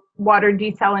 So water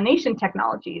desalination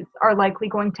technologies are likely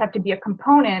going to have to be a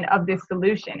component of this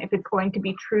solution if it's going to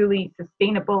be truly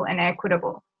sustainable and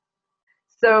equitable.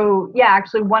 So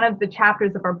actually one of the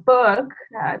chapters of our book,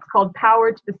 it's called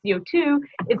Power to the CO2,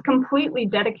 is completely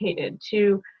dedicated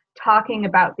to talking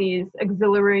about these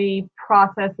auxiliary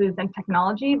processes and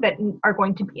technology that are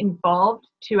going to be involved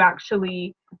to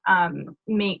actually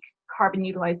make carbon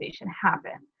utilization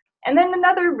happen. And then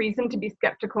another reason to be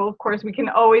skeptical, of course, we can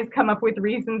always come up with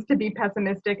reasons to be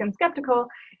pessimistic and skeptical,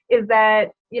 is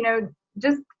that,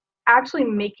 just actually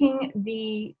making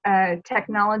the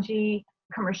technology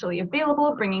commercially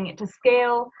available, bringing it to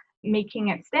scale, making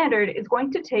it standard is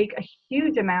going to take a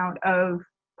huge amount of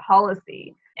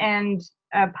policy. And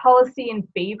policy in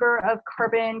favor of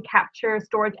carbon capture,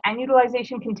 storage, and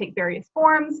utilization can take various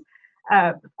forms.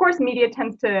 Of course, media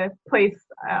tends to place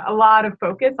a lot of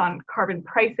focus on carbon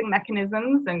pricing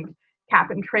mechanisms and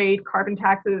cap and trade, carbon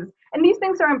taxes. And these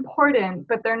things are important,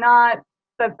 but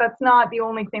that's not the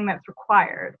only thing that's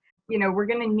required. We're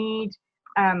going to need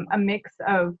a mix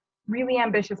of really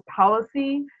ambitious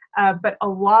policy, but a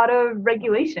lot of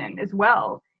regulation as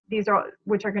well.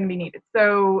 Which are going to be needed.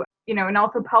 So, and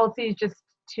also policies just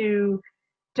to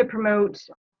promote,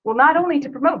 well, not only to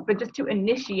promote, but just to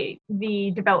initiate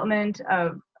the development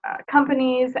of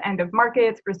companies and of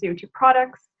markets for CO2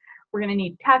 products. We're going to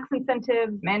need tax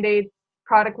incentives, mandates,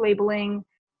 product labeling,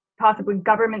 possibly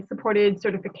government-supported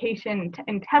certification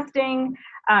and testing.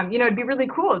 It'd be really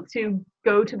cool to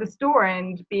go to the store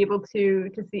and be able to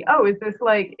see,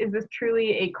 is this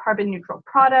truly a carbon neutral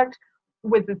product?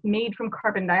 Was this made from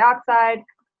carbon dioxide?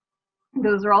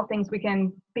 Those are all things we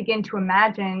can begin to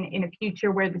imagine in a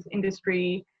future where this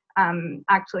industry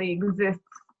actually exists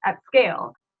at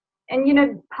scale.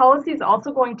 And, policy is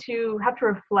also going to have to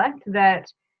reflect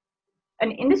that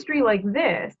an industry like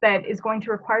this that is going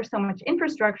to require so much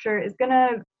infrastructure is going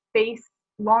to face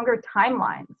longer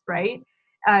timelines, right?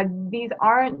 These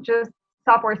aren't just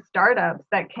software startups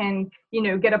that can,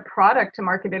 get a product to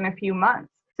market in a few months.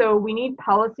 So we need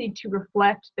policy to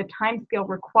reflect the timescale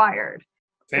required.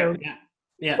 Fair, so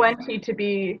yeah. Plenty to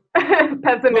be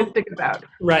pessimistic about.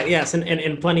 Right, yes,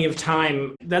 and plenty of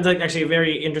time. That's actually a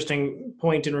very interesting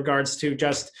point in regards to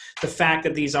just the fact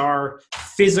that these are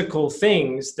physical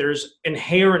things. There's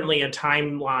inherently a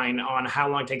timeline on how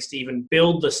long it takes to even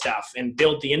build the stuff and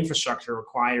build the infrastructure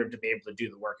required to be able to do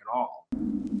the work at all.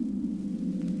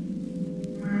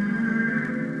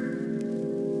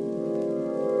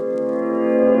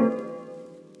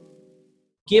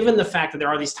 Given the fact that there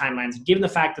are these timelines, given the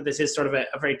fact that this is sort of a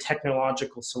very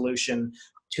technological solution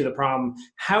to the problem,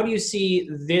 how do you see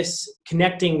this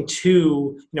connecting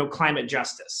to climate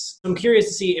justice? I'm curious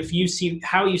to see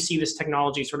how you see this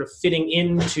technology sort of fitting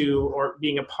into or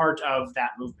being a part of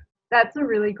that movement. That's a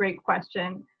really great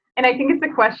question. And I think it's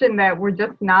a question that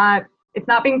it's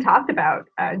not being talked about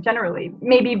generally,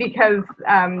 maybe because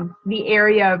the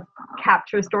area of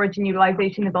capture, storage, and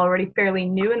utilization is already fairly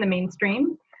new in the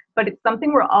mainstream. But it's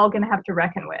something we're all going to have to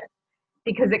reckon with,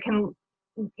 because it can,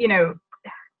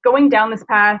 going down this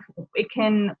path, it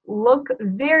can look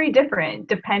very different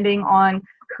depending on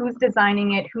who's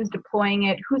designing it, who's deploying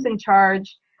it, who's in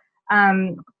charge.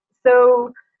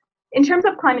 So in terms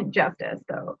of climate justice,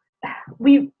 though,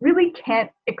 we really can't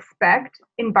expect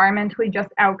environmentally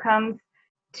just outcomes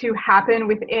to happen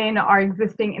within our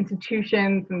existing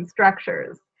institutions and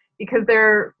structures, because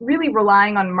they're really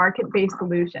relying on market-based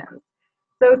solutions.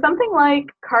 So something like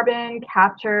carbon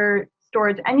capture,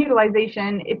 storage, and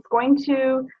utilization,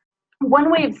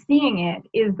 one way of seeing it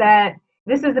is that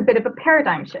this is a bit of a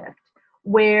paradigm shift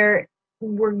where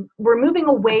we're moving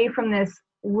away from this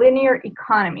linear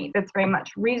economy that's very much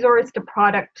resource to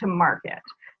product to market.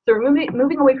 So we're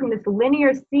moving away from this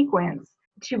linear sequence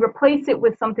to replace it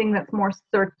with something that's more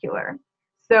circular.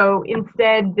 So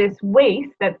instead, this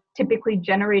waste that's typically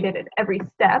generated at every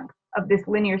step of this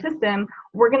linear system,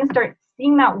 we're going to start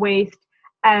seeing that waste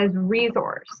as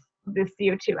resource, this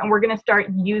CO2, and we're going to start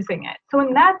using it. So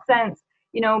in that sense,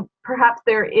 perhaps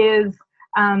there is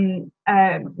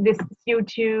this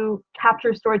CO2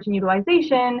 capture, storage, and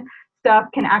utilization stuff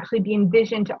can actually be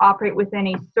envisioned to operate within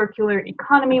a circular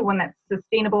economy, one that's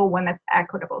sustainable, one that's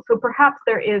equitable. So perhaps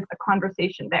there is a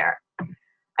conversation there.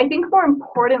 I think more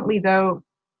importantly, though,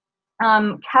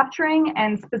 capturing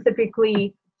and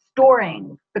specifically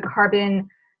storing the carbon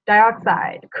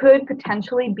dioxide could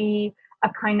potentially be a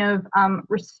kind of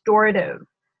restorative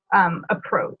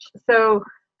approach. So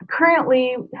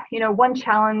currently, one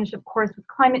challenge, of course, with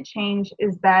climate change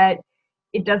is that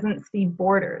it doesn't see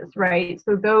borders, right?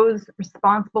 So those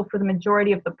responsible for the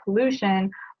majority of the pollution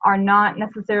are not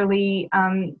necessarily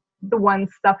the ones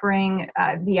suffering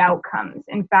the outcomes.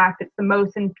 In fact, it's the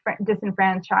most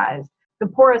disenfranchised, the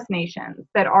poorest nations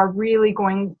that are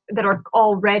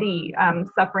already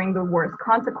suffering the worst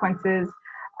consequences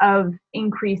of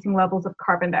increasing levels of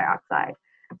carbon dioxide.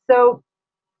 So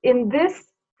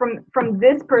from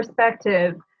this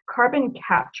perspective, carbon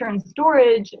capture and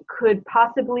storage could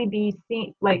possibly be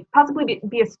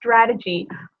a strategy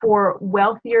for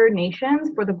wealthier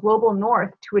nations, for the global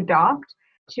north to adopt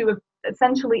to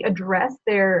essentially address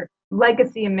their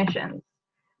legacy emissions.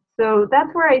 So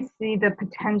that's where I see the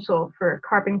potential for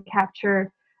carbon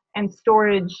capture and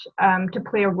storage to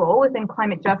play a role within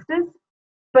climate justice.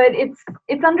 But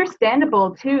it's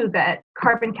understandable too that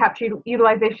carbon capture,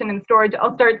 utilization, and storage,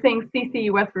 I'll start saying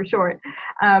CCUS for short.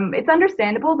 It's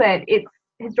understandable that it's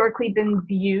historically been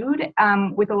viewed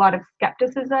with a lot of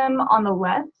skepticism on the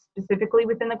left, specifically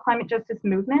within the climate justice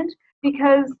movement,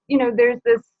 because there's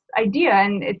this idea,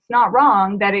 and it's not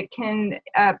wrong, that it can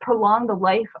prolong the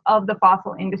life of the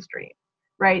fossil industry,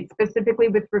 right? Specifically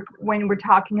when we're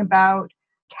talking about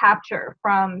capture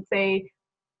from, say,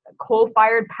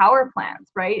 coal-fired power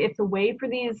plants, right? It's a way for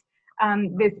this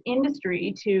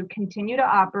industry to continue to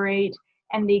operate,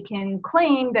 and they can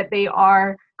claim that they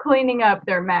are cleaning up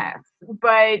their mess,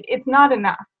 but it's not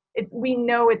enough. We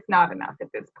know it's not enough at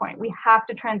this point. We have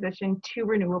to transition to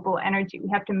renewable energy. We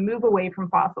have to move away from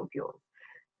fossil fuels.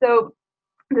 So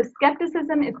the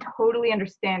skepticism is totally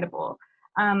understandable.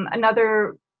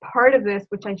 Another part of this,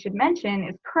 which I should mention,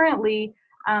 is currently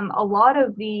a lot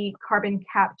of the carbon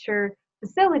capture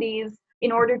facilities,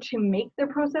 in order to make their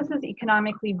processes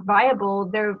economically viable,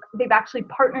 they've actually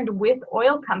partnered with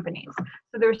oil companies.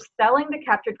 So they're selling the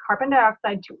captured carbon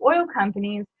dioxide to oil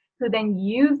companies who then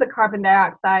use the carbon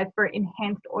dioxide for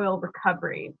enhanced oil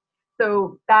recovery.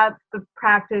 So that's the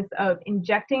practice of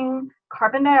injecting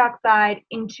carbon dioxide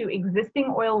into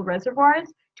existing oil reservoirs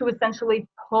to essentially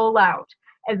pull out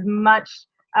as much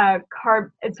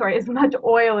as much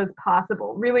oil as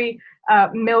possible, really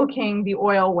milking the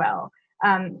oil well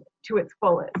to its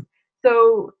fullest.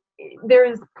 So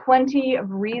there's plenty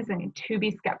of reason to be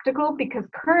skeptical, because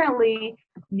currently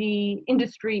the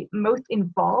industry most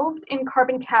involved in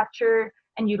carbon capture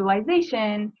and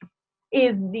utilization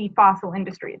is the fossil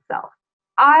industry itself.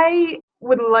 I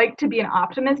would like to be an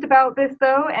optimist about this,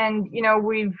 though, and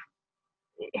we've,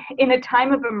 in a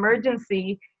time of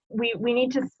emergency, we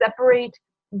need to separate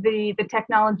the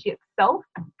technology itself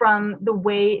from the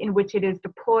way in which it is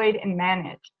deployed and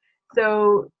managed.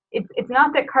 So it's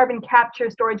not that carbon capture,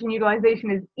 storage, and utilization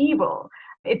is evil.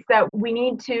 It's that we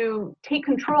need to take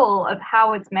control of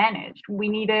how it's managed. We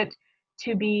need it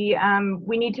to be,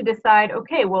 we need to decide,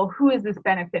 okay, well, who is this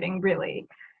benefiting really?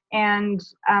 And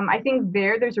I think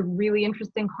there's a really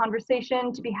interesting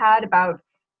conversation to be had about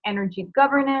energy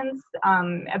governance,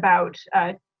 about,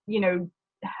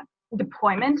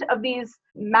 deployment of these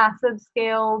massive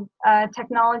scale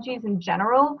technologies in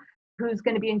general. Who's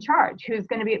going to be in charge? Who's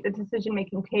going to be at the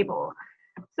decision-making table?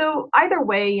 So either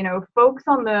way, folks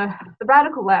on the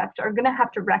radical left are going to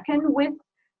have to reckon with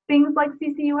things like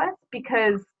CCUS,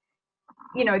 because,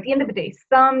 at the end of the day,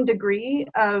 some degree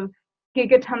of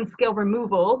gigaton scale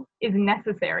removal is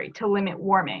necessary to limit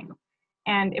warming.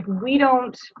 And if we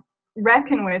don't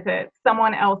reckon with it,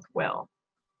 someone else will.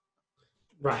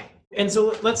 Right. And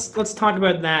so let's talk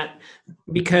about that,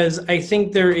 because I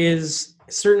think there is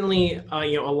certainly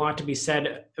a lot to be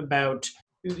said about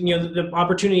the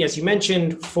opportunity, as you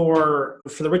mentioned, for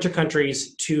the richer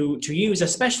countries to use,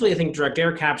 especially I think direct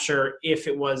air capture, if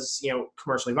it was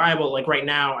commercially viable. Like right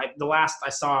now, the last I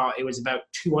saw, it was about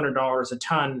 $200 a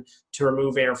ton to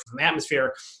remove air from the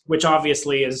atmosphere, which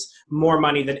obviously is more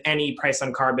money than any price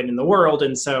on carbon in the world,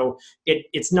 and so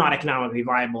it's not economically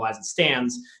viable as it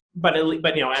stands. But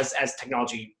as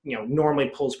technology normally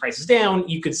pulls prices down,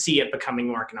 you could see it becoming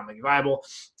more economically viable,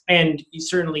 and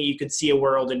certainly you could see a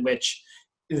world in which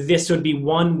this would be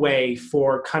one way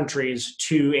for countries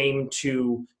to aim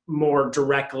to more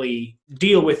directly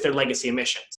deal with their legacy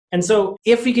emissions. And so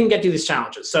if we can get to these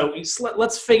challenges, so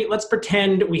let's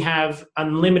pretend we have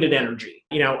unlimited energy.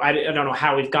 I don't know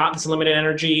how we've got this unlimited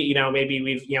energy. Maybe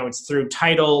we've, it's through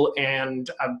tidal and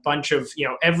a bunch of,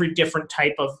 every different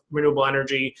type of renewable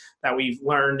energy that we've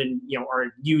learned and, are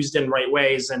used in right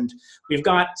ways. And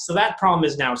so that problem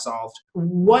is now solved.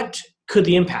 What could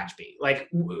the impact be? Like,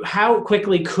 how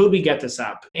quickly could we get this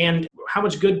up, and how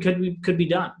much good could be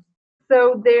done?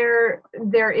 So there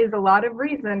are a lot of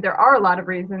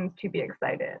reasons to be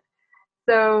excited.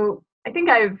 So I think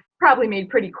I've probably made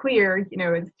pretty clear,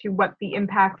 as to what the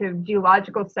impact of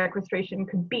geological sequestration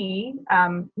could be,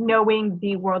 knowing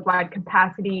the worldwide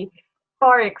capacity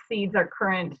far exceeds our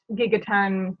current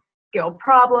gigaton scale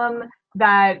problem,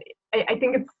 that I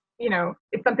think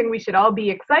it's something we should all be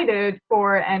excited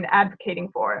for and advocating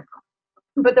for.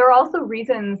 But there are also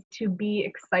reasons to be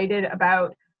excited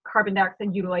about carbon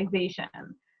dioxide utilization.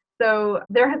 So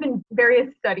there have been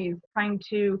various studies trying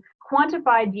to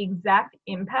quantify the exact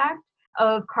impact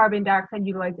of carbon dioxide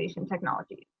utilization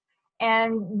technologies.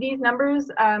 And these numbers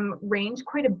range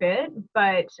quite a bit,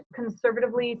 but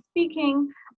conservatively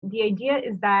speaking, the idea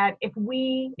is that if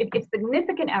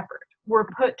significant effort were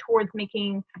put towards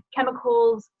making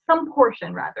some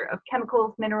portion of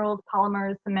chemicals, minerals,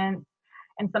 polymers, cements,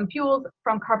 and some fuels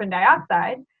from carbon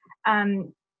dioxide,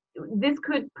 this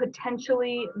could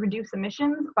potentially reduce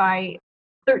emissions by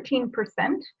 13%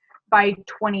 by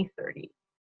 2030.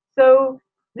 So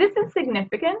this is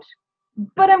significant,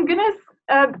 but I'm gonna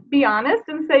be honest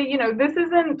and say, this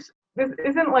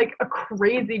isn't like a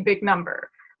crazy big number,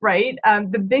 right?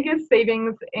 The biggest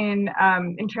savings in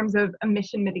terms of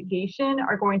emission mitigation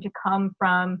are going to come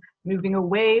from moving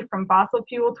away from fossil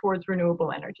fuel towards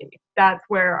renewable energy. That's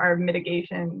where our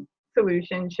mitigation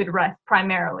solution should rest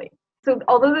primarily. So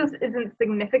although this isn't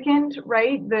significant,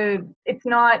 right, it's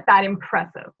not that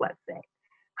impressive, let's say.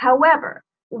 However,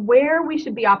 where we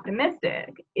should be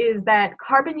optimistic is that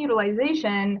carbon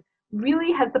utilization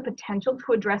really has the potential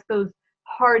to address those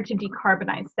hard to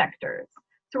decarbonize sectors.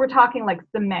 So we're talking like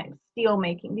cement, steel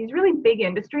making, these really big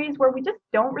industries where we just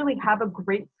don't really have a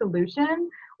great solution.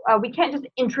 We can't just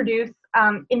introduce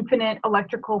infinite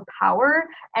electrical power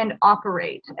and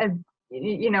operate as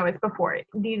as before.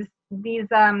 These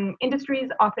industries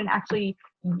often actually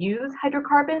use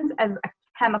hydrocarbons as a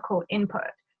chemical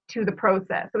input to the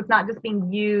process. So it's not just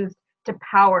being used to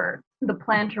power the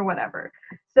plant or whatever.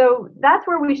 So that's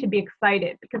where we should be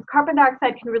excited, because carbon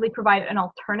dioxide can really provide an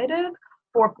alternative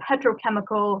for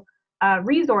petrochemical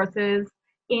resources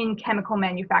in chemical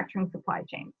manufacturing supply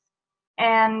chains.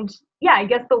 And yeah, I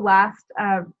guess the last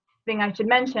thing I should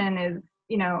mention is,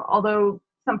 although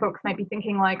some folks might be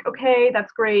thinking like, okay,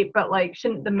 that's great, but like,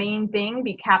 shouldn't the main thing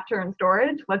be capture and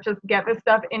storage? Let's just get this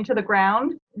stuff into the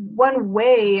ground. One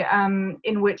way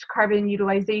in which carbon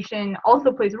utilization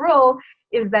also plays a role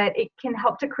is that it can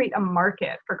help to create a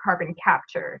market for carbon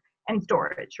capture and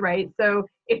storage, right? So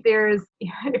if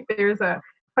there's a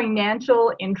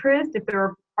financial interest, if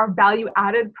there are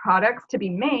value-added products to be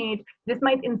made, this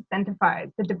might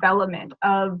incentivize the development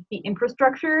of the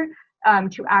infrastructure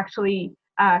to actually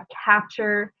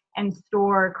capture and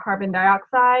store carbon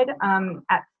dioxide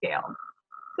at scale.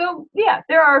 So yeah,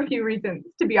 there are a few reasons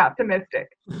to be optimistic.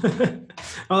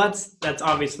 Well, that's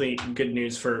obviously good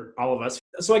news for all of us.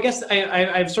 So I guess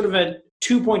I have sort of a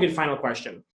two-pointed final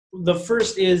question. The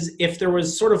first is, if there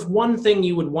was sort of one thing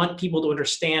you would want people to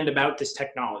understand about this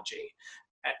technology,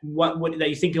 that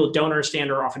you think people don't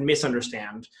understand or often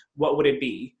misunderstand, what would it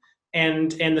be?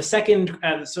 And the second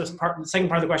part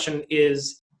of the question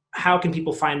is, how can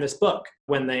people find this book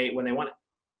when they want it?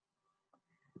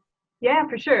 Yeah,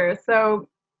 for sure. So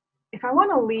if I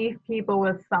want to leave people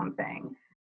with something,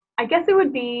 I guess it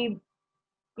would be,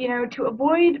 to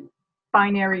avoid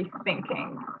binary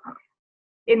thinking,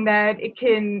 in that it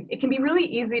can be really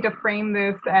easy to frame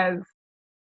this as,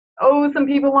 oh, some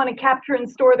people want to capture and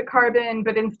store the carbon,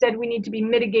 but instead we need to be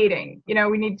mitigating.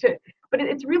 But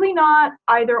it's really not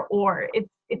either or.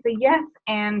 It's a yes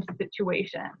and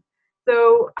situation.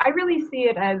 So I really see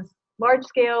it as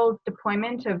large-scale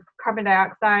deployment of carbon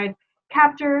dioxide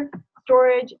capture,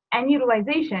 storage, and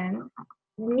utilization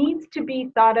needs to be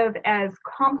thought of as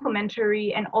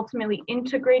complementary and ultimately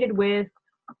integrated with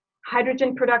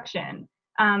hydrogen production,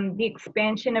 the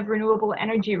expansion of renewable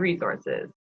energy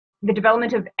resources, the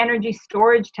development of energy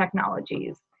storage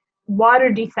technologies,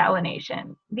 water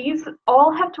desalination. These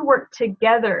all have to work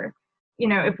together,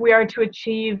 if we are to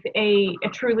achieve a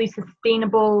truly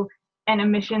sustainable and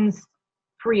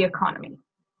emissions-free economy.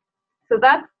 So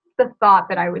that's the thought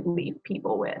that I would leave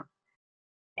people with.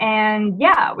 And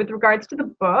yeah, with regards to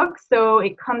the book, so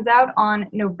it comes out on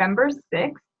November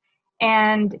 6th,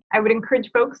 and I would encourage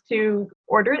folks to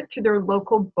order it through their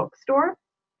local bookstore.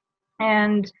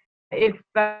 And if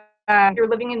you're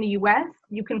living in the US,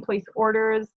 you can place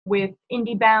orders with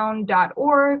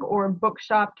indiebound.org or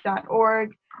bookshop.org.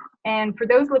 And for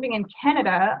those living in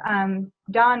Canada,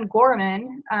 Don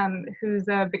Gorman, who's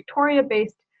a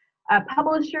Victoria-based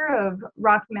publisher of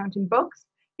Rocky Mountain Books,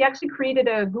 he actually created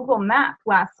a Google map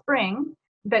last spring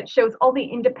that shows all the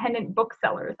independent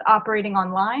booksellers operating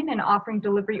online and offering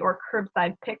delivery or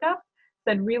curbside pickup.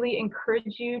 So I'd really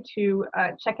encourage you to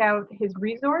check out his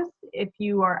resource if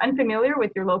you are unfamiliar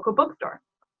with your local bookstore.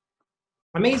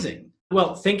 Amazing.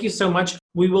 Well, thank you so much.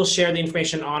 We will share the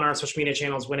information on our social media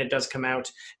channels when it does come out.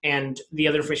 And the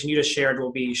other information you just shared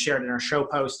will be shared in our show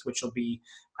post, which will be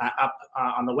up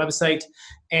on the website.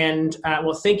 And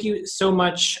well, thank you so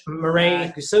much,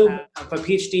 Mireille Gussaub, a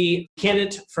PhD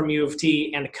candidate from U of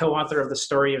T and co-author of The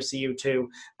Story of CU2.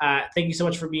 Thank you so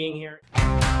much for being here.